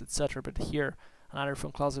hundreds, etc. But here, another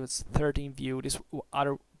from Clausewitz, 13 view. This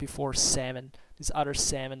other before 7. This other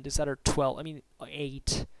 7. This other 12. I mean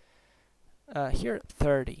 8. Here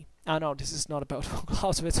 30. Oh no, this is not about von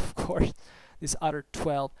Clausewitz, of course. This other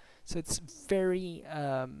 12. So it's very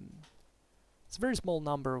a very small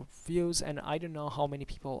number of views, and I don't know how many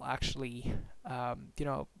people actually how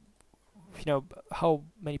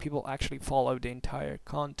many people actually follow the entire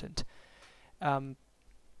content.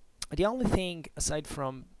 The only thing aside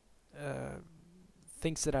from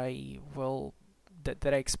things that I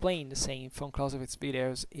explain the same von Clausewitz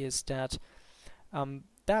videos is that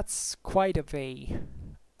that's quite of a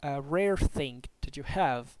rare thing that you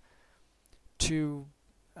have to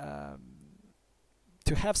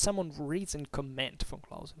have someone read and comment von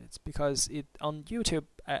Clausewitz, because on YouTube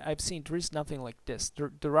I've seen there is nothing like this.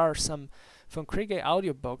 There are some von Kriege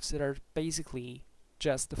audiobooks that are basically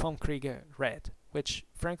just the von Kriege read, which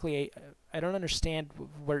frankly I don't understand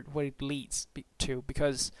where it leads to,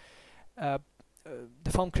 because the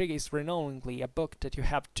von Kriege is renownedly a book that you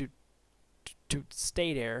have to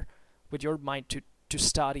stay there with your mind to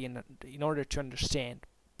study in order to understand,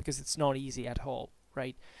 because it's not easy at all,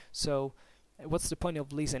 right? So what's the point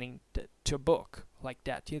of listening to a book like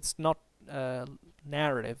that? It's not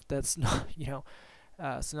narrative. That's not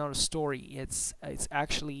it's not a story. It's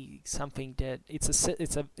actually something that it's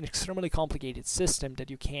an extremely complicated system that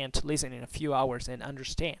you can't listen in a few hours and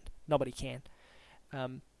understand. Nobody can.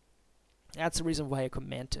 That's the reason why I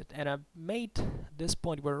commented, and I made this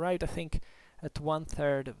point. We're right, I think, at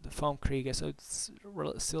 1/3 of the von Kriege, so it's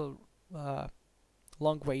still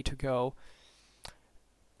long way to go.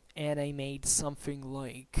 And I made something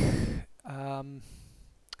like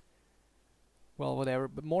well, whatever,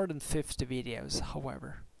 but more than 50 videos.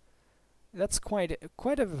 However, that's quite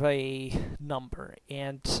of a number,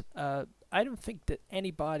 and I don't think that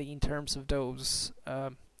anybody in terms of those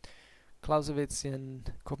Clausewitz in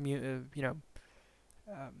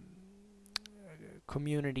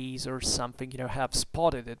communities or something, have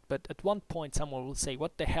spotted it. But at one point, someone will say,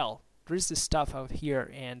 "What the hell? There is this stuff out here,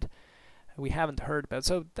 and we haven't heard about."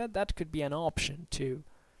 So that could be an option to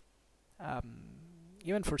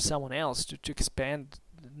even for someone else to expand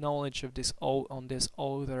the knowledge of this on this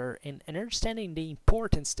author, and understanding the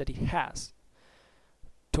importance that it has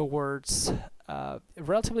towards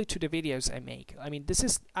relatively to the videos I make. I mean, this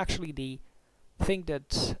is actually the thing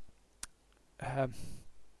that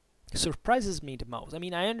surprises me the most. I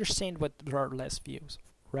mean, I understand what there are less views,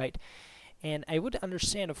 right? And I would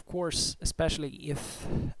understand, of course, especially if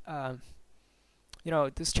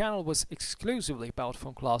this channel was exclusively about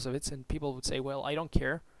von Clausewitz, and people would say, well, I don't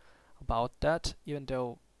care about that, even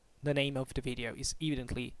though the name of the video is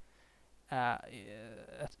evidently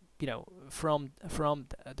from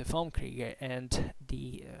the von Kriege and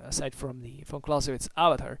the aside from the von Clausewitz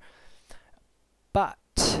avatar. But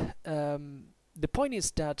the point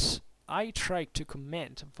is that I try to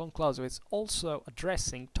comment von Clausewitz also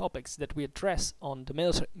addressing topics that we address on the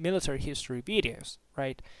military history videos,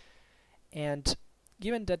 right? And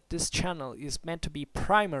given that this channel is meant to be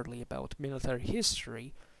primarily about military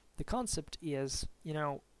history, the concept is,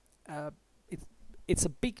 it's a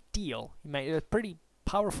big deal, a pretty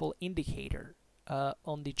powerful indicator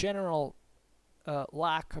on the general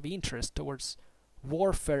lack of interest towards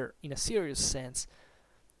warfare in a serious sense,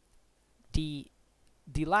 the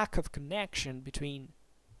lack of connection between,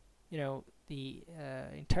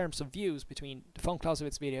 in terms of views between the von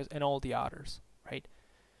Clausewitz videos and all the others, right?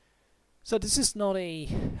 So this is not a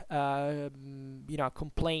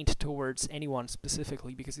complaint towards anyone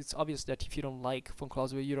specifically, because it's obvious that if you don't like von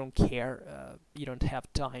Clausewitz, you don't care, you don't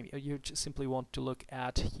have time, you just simply want to look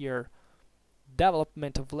at here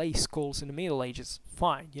development of lay schools in the Middle Ages.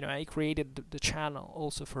 Fine, I created the channel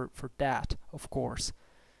also for that, of course.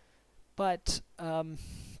 But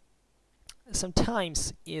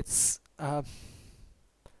sometimes it's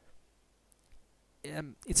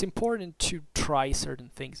important to try certain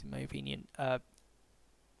things, in my opinion,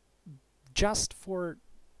 just for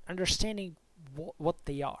understanding what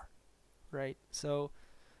they are, right? So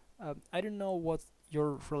I don't know what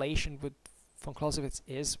your relation with von Clausewitz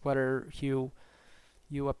is, whether you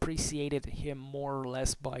appreciated him more or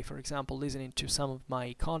less by, for example, listening to some of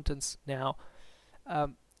my contents now,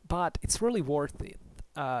 but it's really worth it.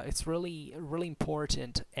 it's really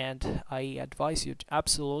important, and I advise you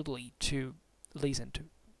absolutely to listen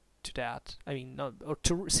to that. I mean, not, or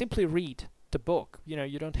to simply read the book.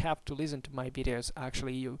 You don't have to listen to my videos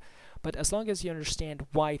actually. But as long as you understand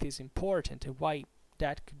why it is important and why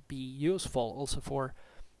that could be useful also for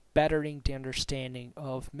bettering the understanding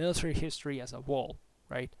of military history as a whole,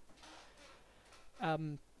 right?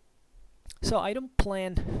 So I don't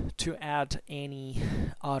plan to add any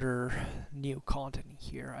other new content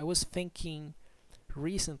here. I was thinking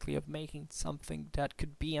recently of making something that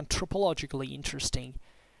could be anthropologically interesting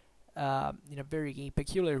in a very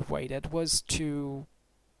peculiar way. That was to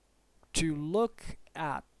look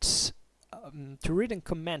at to read and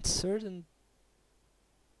comment certain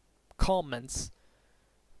comments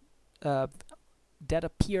that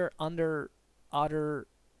appear under other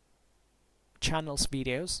channels'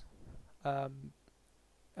 videos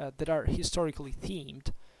that are historically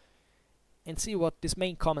themed, and see what these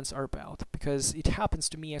main comments are about, because it happens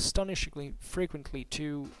to me astonishingly frequently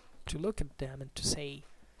to look at them and to say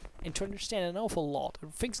and to understand an awful lot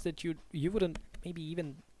of things that you wouldn't maybe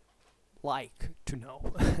even like to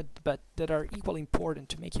know but that are equally important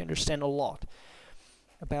to make you understand a lot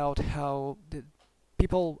about how the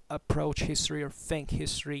people approach history or think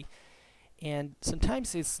history. And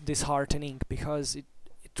sometimes it's disheartening because it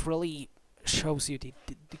really shows you the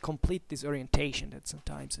complete disorientation that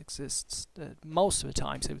sometimes exists. Most of the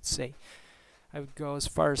times, I would say, I would go as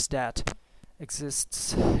far as that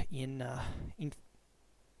exists in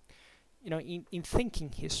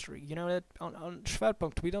thinking history. That on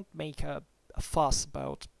Schwerpunkt we don't make a fuss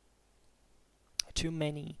about too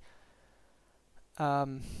many.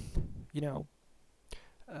 We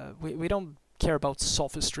don't care about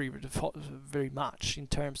sophistry very much in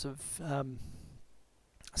terms of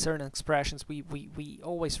certain expressions. We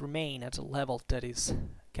always remain at a level that is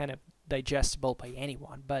kind of digestible by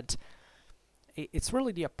anyone, but it's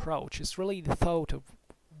really the approach, it's really the thought of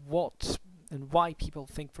what and why people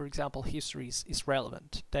think, for example, history is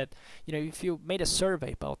relevant. That if you made a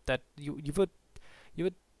survey about that, you would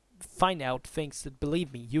find out things that,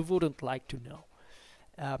 believe me, you wouldn't like to know.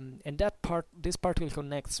 And this partly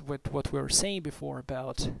connects with what we were saying before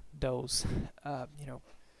about those,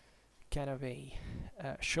 kind of a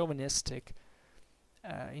chauvinistic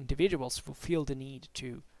individuals who feel the need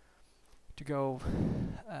to go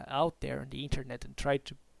out there on the internet and try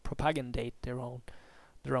to propagandate their own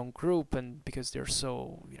group, and because they're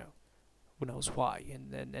so who knows why,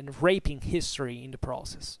 and raping history in the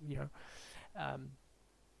process.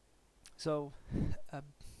 So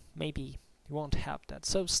maybe you won't have that.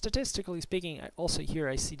 So statistically speaking, I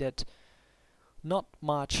see that not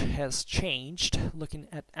much has changed. Looking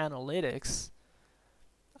at analytics,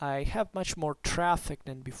 I have much more traffic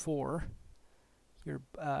than before. Here,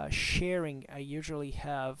 sharing, I usually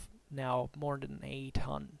have now more than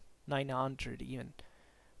 800, 900 even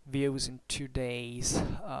views in 2 days,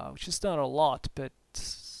 which is not a lot, but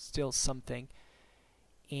still something.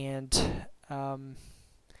 And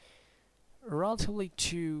relatively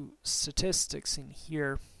to statistics in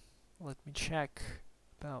here, let me check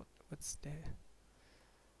about what's the...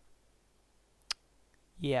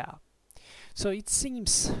 Yeah, so it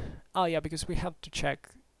seems, because we have to check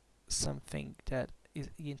something that is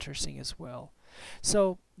interesting as well.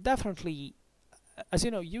 So definitely, as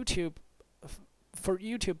you know, YouTube, for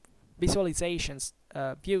YouTube visualizations,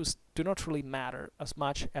 views do not really matter as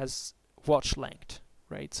much as watch length,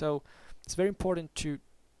 right? So it's very important to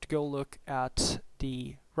go look at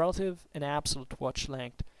the relative and absolute watch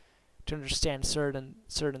length to understand certain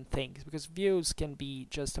things, because views can be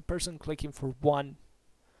just a person clicking for one,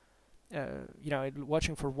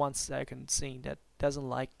 watching for 1 second, seeing that, doesn't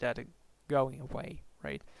like that, and going away,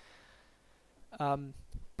 right?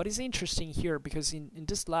 But it's interesting here because in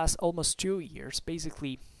this last almost 2 years,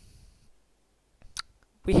 basically,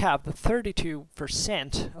 we have the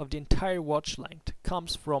 32% of the entire watch length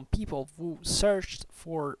comes from people who searched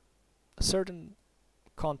for certain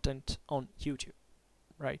content on YouTube,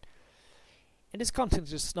 right? And this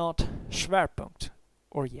content is not Schwerpunkt,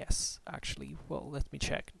 or yes, actually, well, let me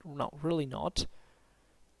check. No, really not.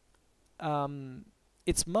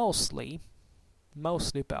 It's mostly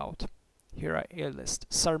about, here I list,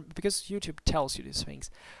 because YouTube tells you these things: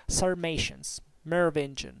 Sarmatians,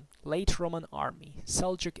 Merovingian, late Roman army,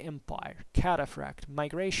 Seljuk Empire, Cataphract,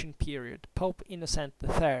 migration period, Pope Innocent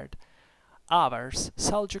III, Avars,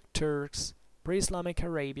 Seljuk Turks, pre-Islamic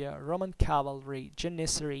Arabia, Roman cavalry,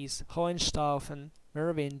 Janissaries, Hohenstaufen,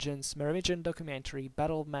 Merovingians, Merovingian documentary,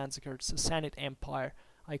 Battle of Manzikert, Sassanid Empire,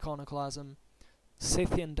 iconoclasm,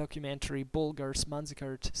 Scythian documentary, Bulgars,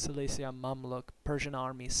 Manzikert, Cilicia, Mamluk, Persian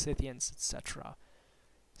army, Scythians, etc.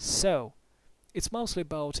 So it's mostly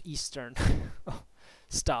about Eastern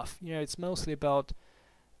stuff. You know, it's mostly about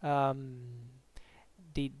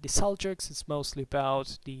the Seljuks. It's mostly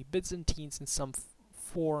about the Byzantines in some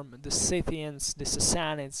form, the Scythians, the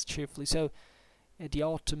Sassanids chiefly. So the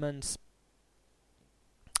Ottomans,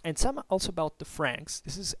 and some also about the Franks.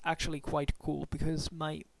 This is actually quite cool because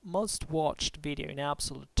my most watched video in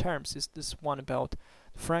absolute terms is this one about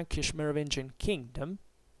the Frankish Merovingian kingdom.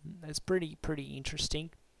 It's pretty interesting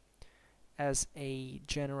as a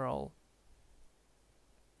general.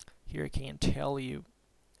 Here I can't tell you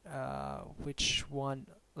which one.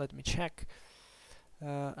 Let me check.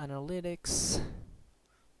 Analytics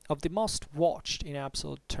of the most watched in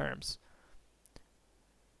absolute terms.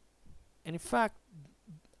 And in fact,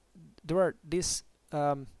 there are these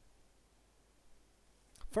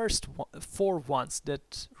first four ones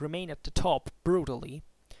that remain at the top brutally,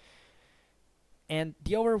 and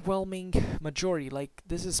the overwhelming majority, like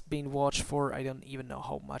this has been watched for, I don't even know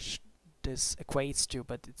how much this equates to,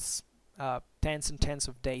 but it's tens and tens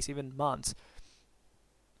of days, even months.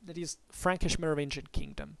 That is Frankish Merovingian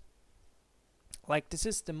kingdom. Like this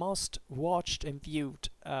is the most watched and viewed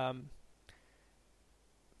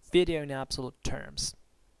video in absolute terms.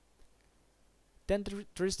 Then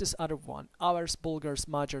there is this other one: Avars, Bulgars,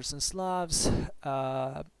 Magyars, and Slavs,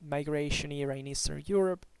 migration era in Eastern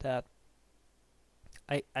Europe. That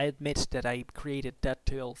I admit that I created that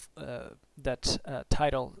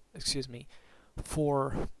title, excuse me,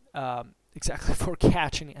 for exactly for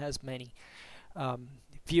catching as many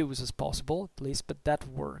views as possible, at least, but that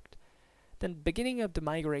worked. Then beginning of the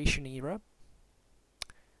migration era.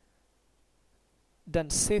 Then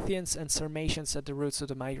Scythians and Sarmatians at the roots of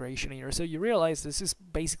the migration era. So you realize this is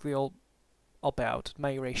basically all about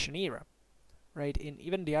migration era, right? In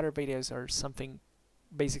even the other videos are something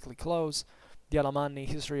basically close. The Alemanni,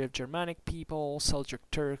 history of Germanic people, Seljuk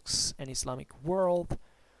Turks and Islamic world.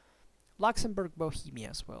 Luxembourg, Bohemia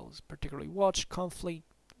as well is particularly watched. Conflict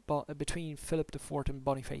between Philip IV and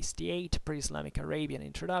Boniface VIII, pre-Islamic Arabian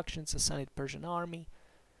introductions, Sassanid Persian army,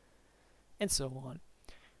 and so on.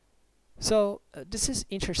 So this is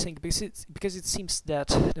interesting because it seems that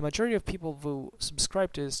the majority of people who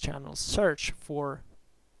subscribe to this channel search for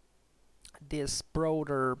this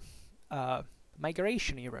broader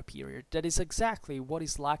migration era period. That is exactly what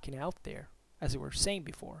is lacking out there, as we were saying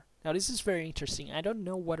before. Now this is very interesting. I don't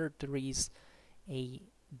know whether there is a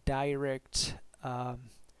direct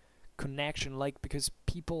connection, like, because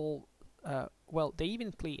people, well, they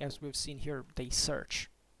eventually, as we've seen here, they search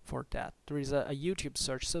for that. There is a YouTube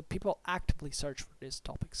search, so people actively search for these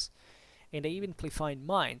topics, and they eventually find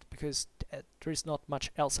mine because there is not much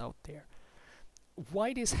else out there.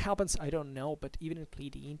 Why this happens, I don't know, but evidently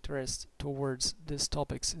the interest towards these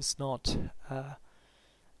topics is not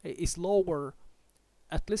is lower,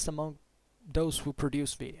 at least among those who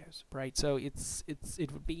produce videos, right? So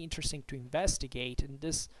it would be interesting to investigate, and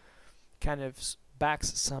this kind of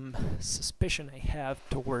backs some suspicion I have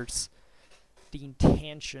towards the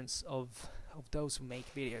intentions of those who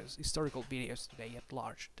make videos, historical videos today at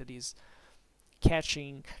large. That is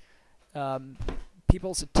catching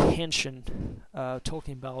people's attention,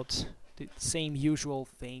 talking about the same usual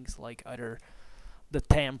things, like either the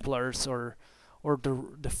Templars or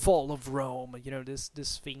the fall of Rome. You know, this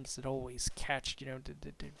things that always catch. You know,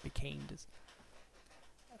 that became this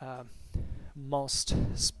most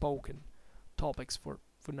spoken topics for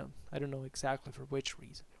no, I don't know exactly for which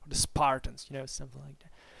reason. Or the Spartans, you know, something like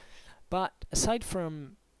that. But aside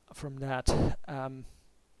from that,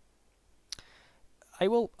 I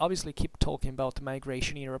will obviously keep talking about the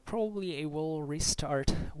migration era. Probably I will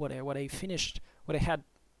restart what I had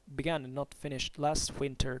begun and not finished last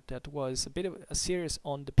winter. That was a bit of a series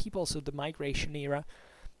on the peoples of the migration era.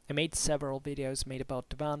 I made several videos made about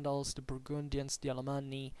the Vandals, the Burgundians, the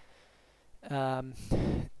Alemanni,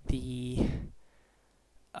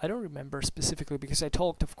 I don't remember specifically because I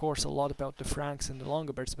talked, of course, a lot about the Franks and the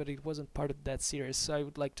Longobards, but it wasn't part of that series. So I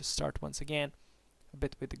would like to start once again a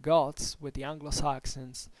bit with the Goths, with the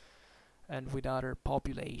Anglo-Saxons, and with other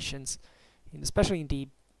populations, and especially in the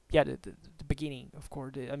beginning, of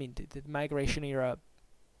course. The migration era,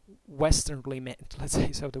 westernly meant, let's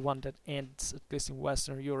say, so the one that ends at least in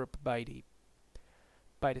Western Europe by the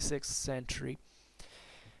 6th century.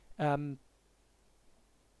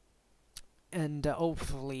 And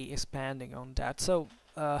hopefully expanding on that. So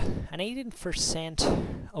an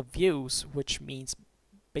 18% of views, which means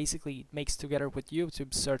basically it makes together with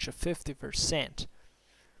YouTube search a 50%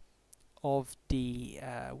 of the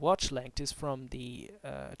watch length is from the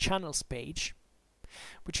channels page,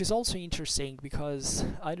 which is also interesting because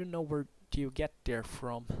I don't know where do you get there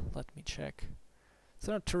from. Let me check. it's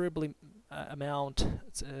not a terribly amount.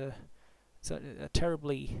 It's a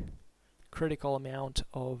terribly critical amount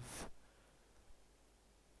of.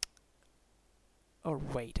 Or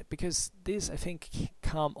wait, because these I think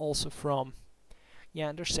come also from. Yeah, I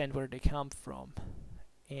understand where they come from,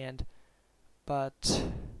 and but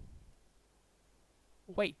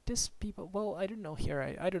wait, this people. Well, I don't know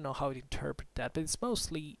here. I don't know how to interpret that, but it's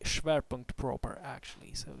mostly Schwerpunkt proper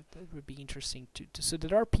actually. So that would be interesting to. So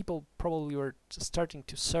there are people probably were starting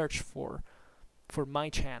to search for my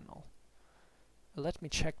channel. Let me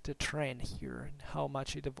check the trend here and how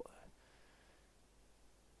much it.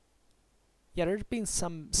 Yeah, there's been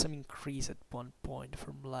some increase at one point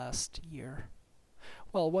from last year.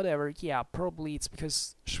 Well, whatever. Yeah, probably it's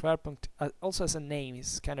because Schwerpunkt also as a name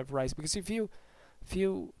is kind of rising. Because if you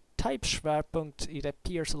type Schwerpunkt, it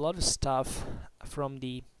appears a lot of stuff from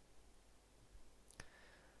the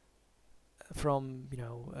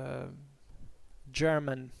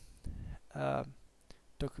German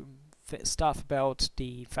stuff about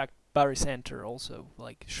the fact Barry Center also,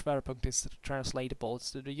 like Schwerpunkt is translatable.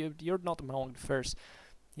 It's you're not among the first,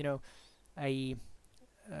 I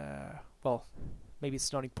well, maybe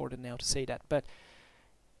it's not important now to say that, but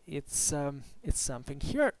it's something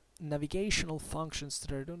here. Navigational functions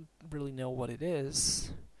that I don't really know what it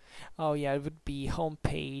is. Oh yeah, it would be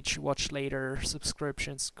homepage, watch later,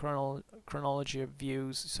 subscriptions, chronology of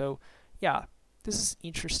views. So yeah, this is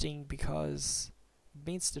interesting because it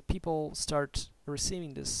means that people start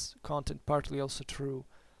receiving this content partly also through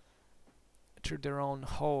their own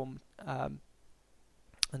home and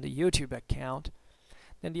the YouTube account.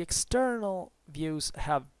 Then the external views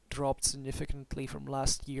have dropped significantly from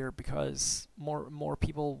last year because more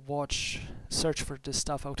people search for this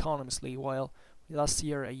stuff autonomously, while last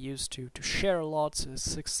year I used to share a lot. So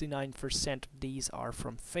 69% of these are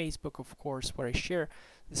from Facebook, of course, where I share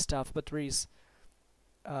this stuff, but there is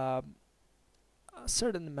a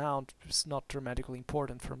certain amount is not dramatically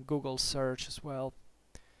important from Google search as well.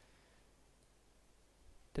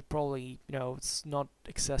 That probably, it's not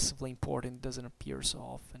excessively important, doesn't appear so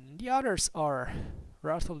often. The others are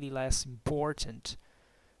relatively less important,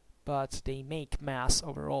 but they make mass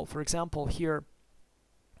overall. For example, here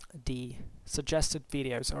the suggested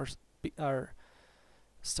videos are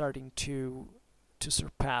starting to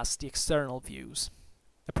surpass the external views.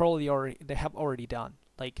 They have already done.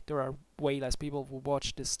 Like, there are way less people who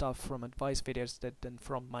watch this stuff from advice videos than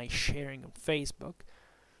from my sharing on Facebook.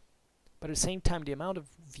 But at the same time, the amount of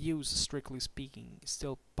views, strictly speaking, is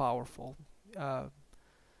still powerful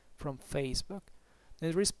from Facebook.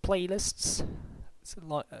 There is playlists. It's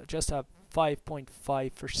just a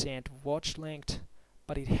 5.5% watch length,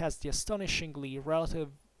 but it has the astonishingly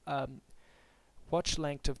relative watch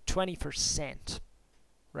length of 20%,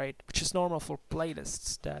 right? Which is normal for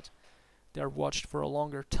playlists that they're watched for a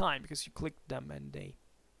longer time because you click them and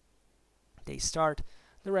they start.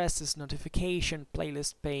 The rest is notification,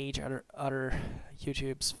 playlist page, other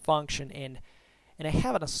YouTube's function, and I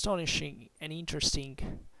have an astonishing and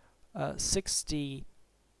interesting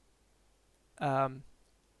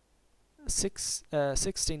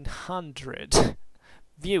 1600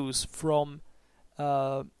 views from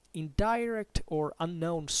indirect or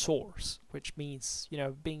unknown source, which means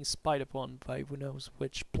being spied upon by who knows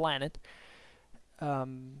which planet.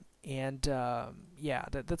 Yeah,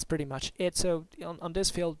 that's pretty much it. So on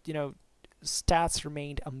this field, stats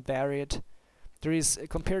remained unvaried. There is,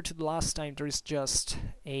 compared to the last time, there is just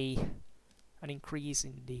an increase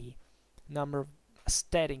in the number, a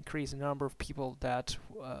steady increase in the number of people that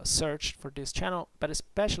searched for this channel, but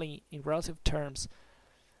especially in relative terms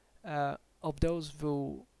of those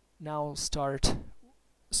who now start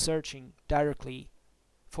searching directly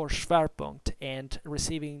for Schwerpunkt and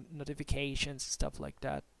receiving notifications, stuff like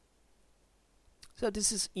that. So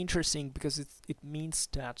this is interesting because it means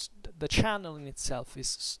that the channel in itself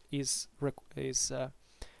is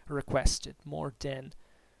requested more than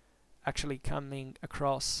actually coming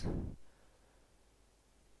across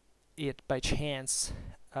it by chance.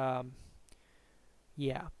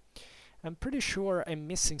 Yeah, I'm pretty sure I'm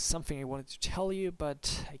missing something I wanted to tell you,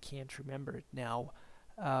 but I can't remember it now.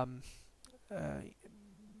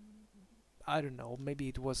 I don't know, maybe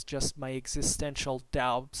it was just my existential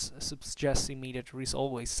doubts suggesting me that there is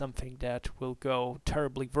always something that will go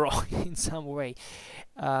terribly wrong in some way.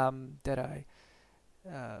 But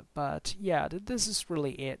yeah, this is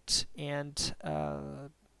really it. And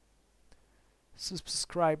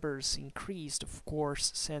subscribers increased, of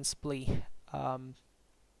course, sensibly a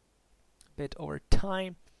bit over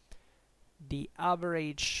time. The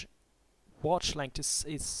average watch length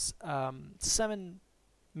is 7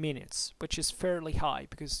 minutes, which is fairly high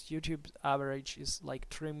because YouTube's average is like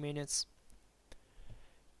 3 minutes.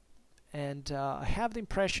 And I have the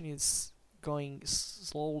impression it's going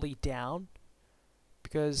slowly down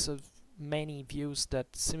because of many views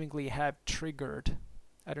that seemingly have triggered.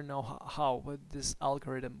 I don't know how, but this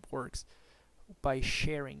algorithm works by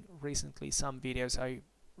sharing. Recently, some videos I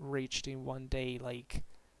reached in one day like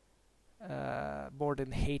more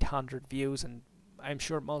than 800 views, and I'm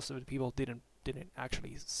sure most of the people didn't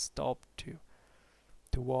actually stop to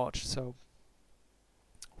watch. So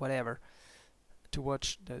whatever, to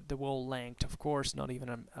watch the whole length, of course, not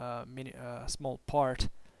even a small part.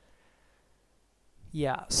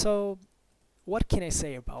 Yeah, so what can I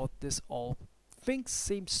say about this all? Things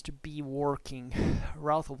seems to be working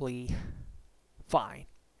relatively fine.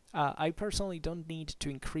 I personally don't need to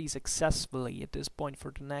increase excessively at this point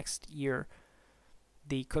for the next year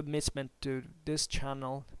the commitment to this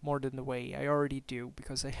channel more than the way I already do,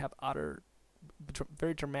 because I have other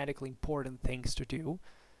very dramatically important things to do,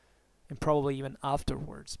 and probably even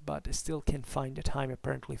afterwards, but I still can find the time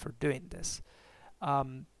apparently for doing this.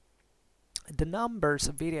 The numbers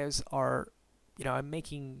of videos are, I'm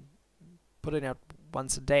putting out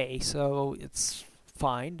once a day, so it's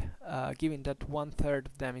fine. Given that 1/3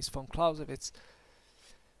 of them is from Clausewitz,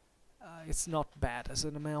 it's not bad as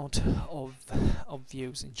an amount of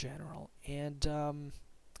views in general, and I'll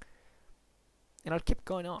keep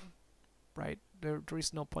going on. Right, there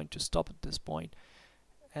is no point to stop at this point,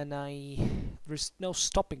 and there's no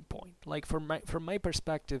stopping point. Like from my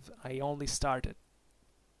perspective, I only started.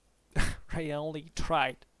 Right, I only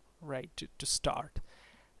tried, right, to start.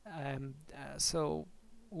 So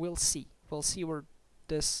we'll see where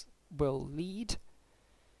this will lead.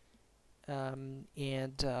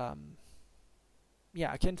 Yeah,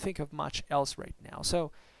 I can't think of much else right now.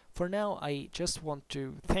 So for now, I just want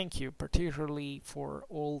to thank you particularly for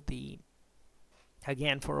all the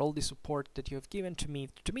support that you have given to me.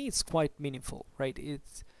 To me, it's quite meaningful, right?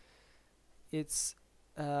 It's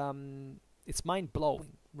mind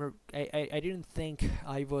blowing. I didn't think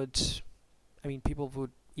people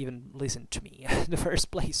would even listen to me in the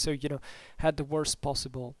first place. So had the worst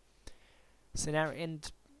possible scenario, and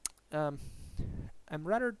I'm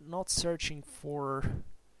rather not searching for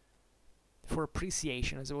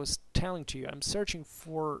appreciation, as I was telling to you. I'm searching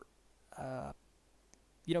for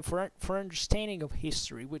for understanding of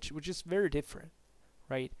history, which is very different,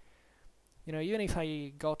 right? Even if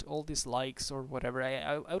I got all these likes or whatever,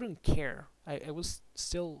 I wouldn't care. I will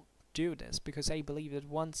still do this, because I believe that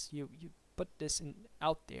once you put this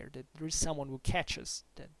out there, that there is someone who catches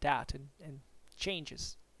that and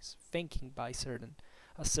changes his thinking by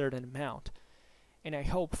a certain amount. And I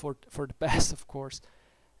hope for the best, of course.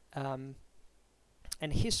 And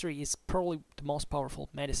history is probably the most powerful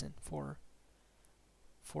medicine for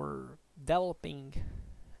developing,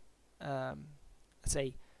 let's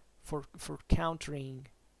say, for countering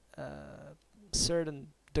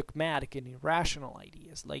certain dogmatic and irrational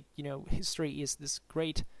ideas. Like, history is this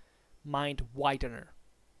great mind widener,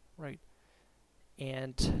 right?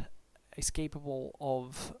 And is capable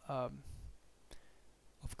of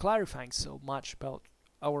clarifying so much about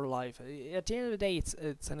our life. At the end of the day,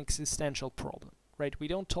 it's an existential problem, right? We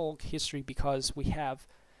don't talk history because we have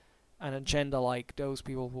an agenda like those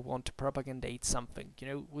people who want to propagate something.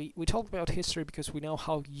 We talk about history because we know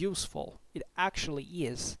how useful it actually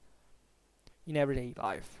is in everyday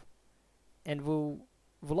life. And who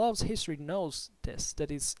loves history knows this,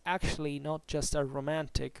 that it's actually not just a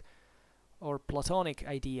romantic or platonic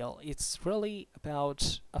ideal. It's really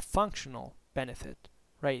about a functional benefit,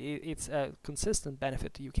 right? It's a consistent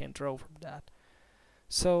benefit you can draw from that.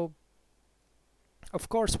 So of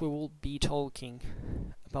course we will be talking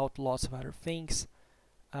about lots of other things.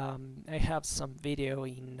 I have some video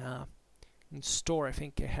in store. I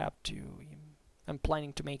think I'm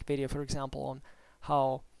planning to make video, for example, on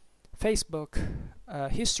how Facebook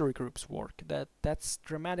history groups work. That's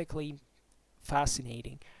dramatically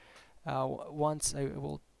fascinating. Once I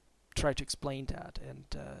will try to explain that, and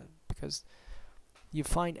because you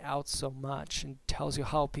find out so much, and tells you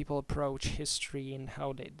how people approach history and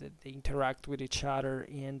how they interact with each other,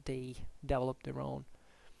 and they develop their own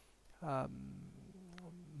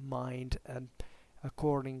mind and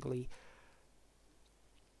accordingly.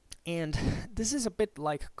 And this is a bit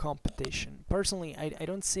like competition. Personally, I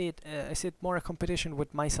don't see it. I see it more a competition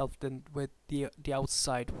with myself than with the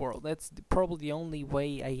outside world. That's probably the only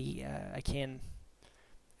way I can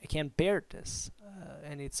bear this,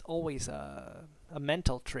 and it's always a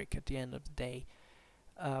mental trick at the end of the day.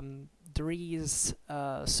 There is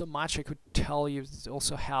so much I could tell you that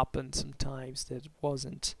also happened sometimes that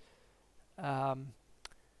wasn't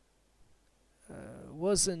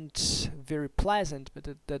wasn't very pleasant, but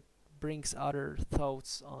that brings other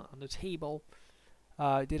thoughts on the table.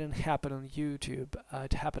 It didn't happen on YouTube.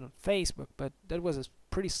 It happened on Facebook, but that was a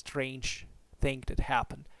pretty strange thing that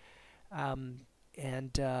happened. And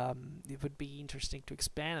it would be interesting to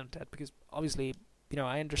expand on that, because obviously,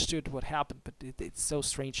 I understood what happened, but it's so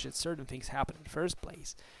strange that certain things happen in the first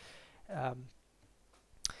place.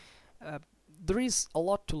 There is a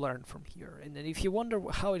lot to learn from here, and if you wonder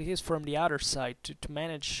how it is from the other side to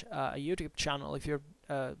manage a YouTube channel, if you're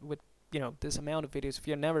with this amount of videos, if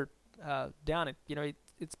you've never done it,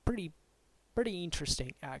 it's pretty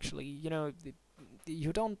interesting actually.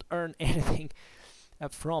 You don't earn anything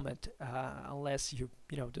from it unless you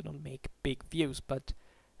do not make big views, but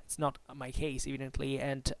it's not my case evidently.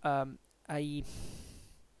 And I'd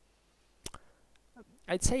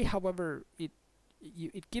say, however, it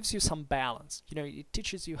gives you some balance. It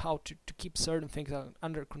teaches you how to keep certain things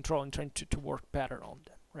under control and trying to work better on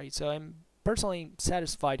them, right? So I'm personally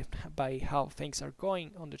satisfied by how things are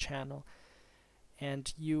going on the channel,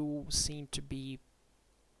 and you seem to be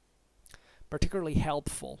particularly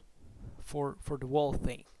helpful for the whole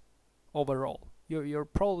thing overall. You're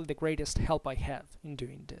probably the greatest help I have in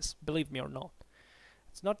doing this, believe me or not.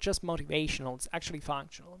 It's not just motivational, it's actually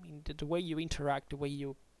functional. I mean, the way you interact, the way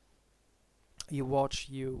you watch,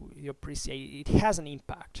 you appreciate, it has an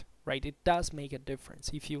impact, right? It does make a difference.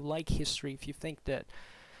 If you like history, if you think that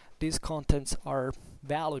these contents are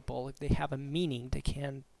valuable, if they have a meaning, they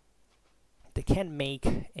can make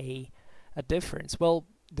a difference. Well,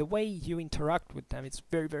 the way you interact with them, it's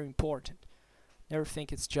very, very important. Never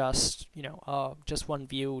think it's just just one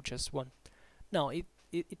view, just one. No, it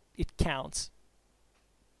counts.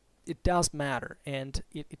 It does matter, and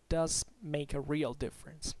it does make a real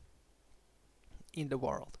difference in the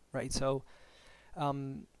world, right? So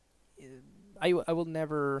I will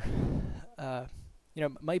never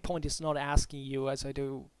my point is not asking you, as I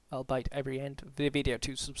do albeit every end of the video,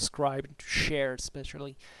 to subscribe and to share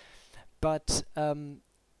especially, but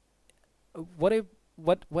what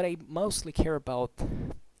I mostly care about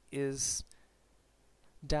is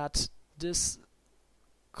that these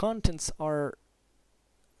contents are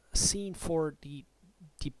seen for the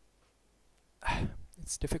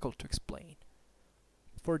it's difficult to explain,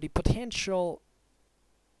 for the potential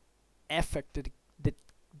effect that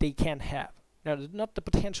they can have. Now, not the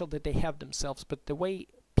potential that they have themselves, but the way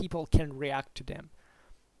people can react to them,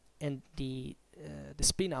 and the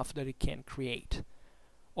spin-off that it can create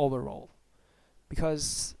overall.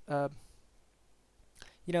 Because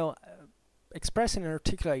expressing an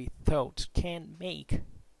articulate thought can make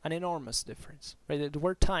an enormous difference. Right? There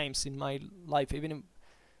were times in my life, even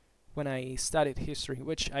when I studied history,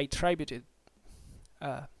 which I attributed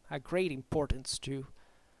a great importance to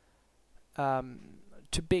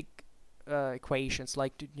big equations,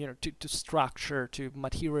 like to structure, to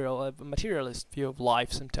materialist view of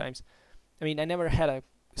life. Sometimes, I mean, I never had a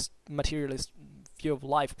materialist view of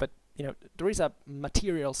life, but there is a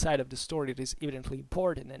material side of the story that is evidently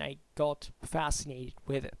important, and I got fascinated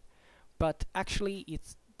with it. But actually,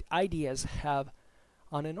 its ideas have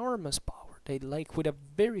an enormous power. They, like, with a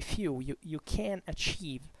very few, you can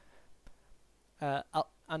achieve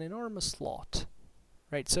an enormous lot,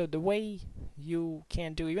 right? So the way you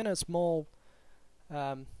can do even a small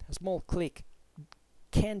click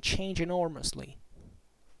can change enormously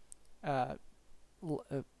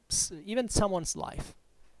even someone's life.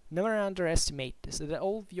 Never underestimate this, that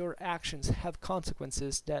all of your actions have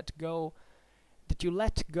consequences that you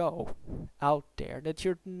let go out there, that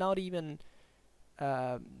you're not even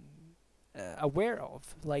aware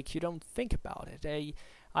of, like you don't think about it.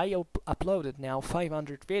 I uploaded now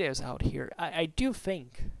 500 videos out here. I do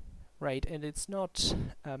think, right, and it's not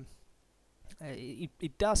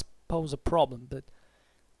it does pose a problem, but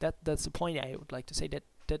that's the point I would like to say, that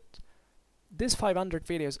these 500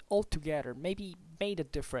 videos altogether maybe made a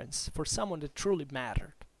difference for someone that truly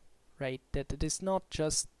mattered, right? That it is not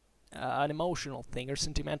just an emotional thing or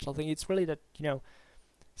sentimental thing. It's really that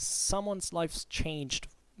someone's life's changed,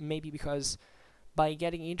 maybe because by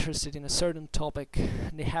getting interested in a certain topic,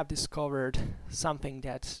 they have discovered something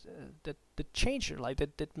that changed their life,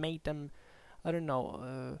 that made them, I don't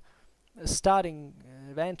know, starting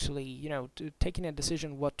eventually, taking a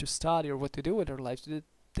decision what to study or what to do with their lives. That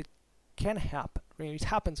can happen. Right? It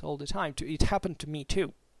happens all the time. It happened to me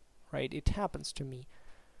too, right? It happens to me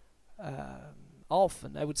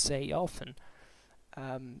often. I would say often.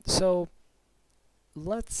 So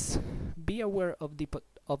let's be aware of the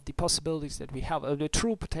possibilities that we have, of the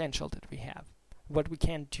true potential that we have, what we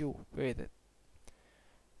can do with it,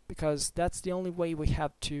 because that's the only way we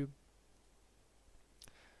have to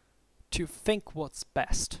to think what's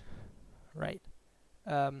best, right?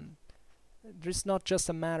 There's not just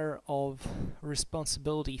a matter of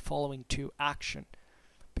responsibility following to action,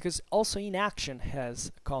 because also inaction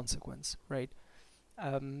has a consequence, right?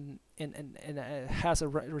 And has a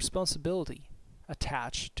responsibility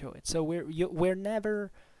attached to it. So we're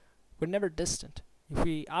never distant. If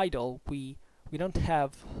we idle, we don't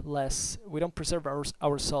have less. We don't preserve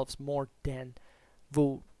ourselves more than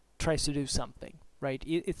who tries to do something, right?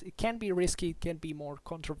 It can be risky. It can be more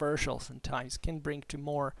controversial sometimes. Can bring to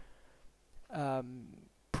more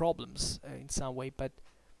problems in some way, but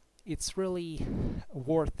it's really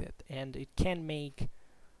worth it, and it can make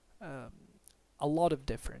a lot of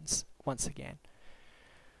difference once again.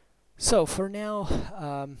 So for now,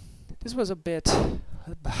 this was a bit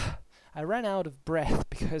I ran out of breath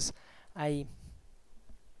because I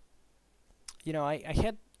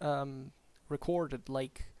had recorded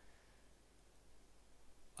like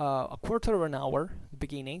a quarter of an hour at the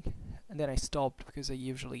beginning, and then I stopped because I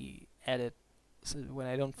usually edit, so when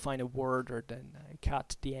I don't find a word, or then I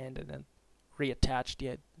cut the end and then reattach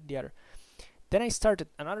the other. Then I started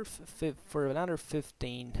another for another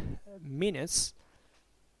 15 minutes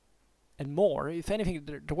and more. If anything,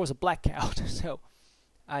 there was a blackout, so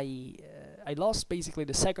I lost basically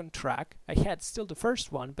the second track. I had still the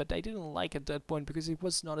first one, but I didn't like at that point because it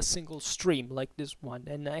was not a single stream like this one,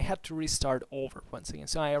 and I had to restart over once again.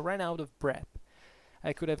 So I ran out of breath.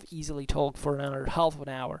 I could have easily talked for another half an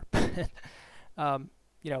hour.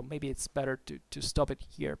 Maybe it's better to stop it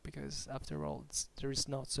here, because after all, there is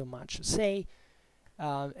not so much to say.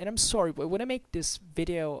 And I'm sorry, but when I make this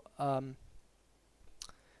video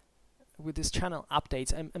with this channel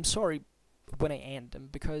updates, I'm sorry when I end them,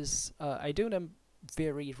 because I do them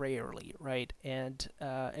very rarely, right? And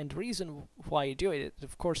the reason why I do it,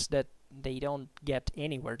 of course, that they don't get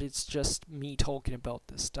anywhere. It's just me talking about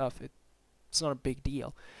this stuff. It's not a big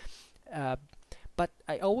deal. But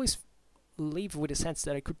I always leave with a sense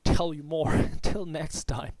that I could tell you more until next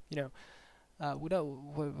time.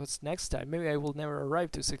 What's next time? Maybe I will never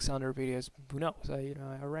arrive to 600 videos. Who knows? I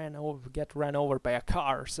get ran over by a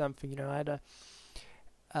car or something.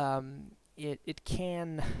 It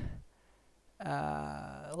can.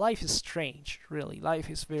 Life is strange, really. Life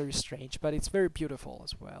is very strange, but it's very beautiful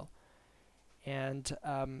as well. And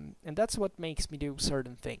that's what makes me do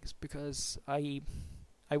certain things, because I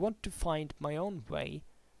want to find my own way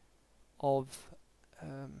of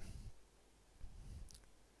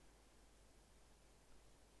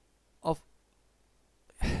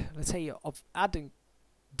let's say of adding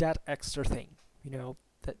that extra thing,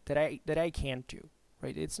 that I can't do,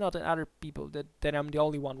 right? It's not that other people that I'm the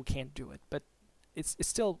only one who can't do it, but it's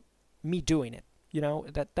still me doing it.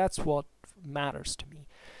 That's what matters to me.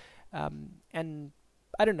 And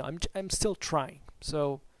I don't know, I'm still trying,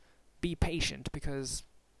 so be patient, because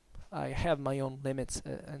I have my own limits,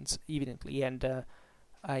 and evidently, and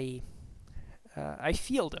I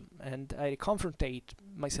feel them, and I confrontate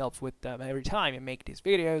myself with them every time I make these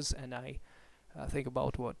videos, and I think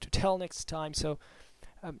about what to tell next time. So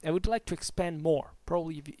I would like to expand more.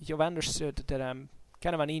 Probably you've understood that I'm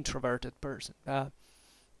kind of an introverted person,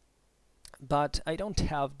 but I don't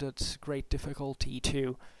have that great difficulty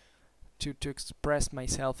to express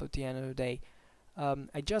myself at the end of the day.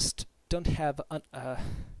 I just don't have an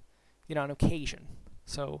occasion.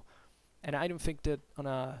 So, and I don't think that on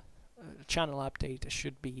a channel update I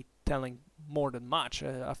should be telling more than much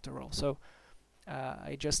after all. So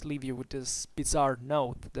I just leave you with this bizarre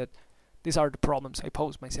note that these are the problems I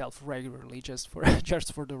pose myself regularly, just for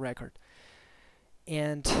the record.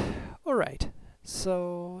 And alright,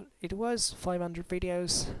 so it was 500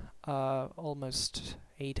 videos, almost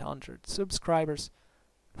 800 subscribers.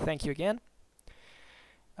 Thank you again.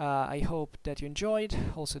 I hope that you enjoyed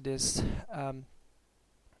also this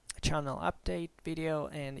channel update video,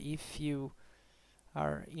 and if you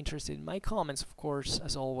are interested in my comments, of course,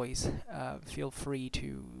 as always, feel free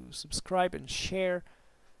to subscribe and share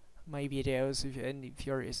my videos if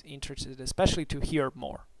you're interested, especially to hear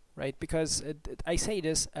more, right? Because I say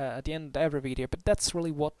this at the end of every video, but that's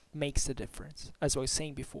really what makes the difference, as I was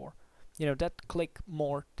saying before. That click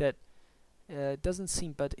more, that doesn't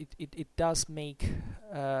seem, but it does make,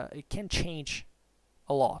 it can change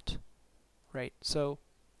a lot, right? So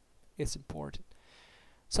it's important.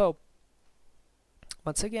 So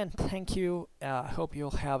once again, thank you. I hope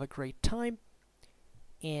you'll have a great time,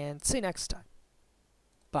 and see you next time.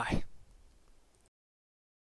 Bye.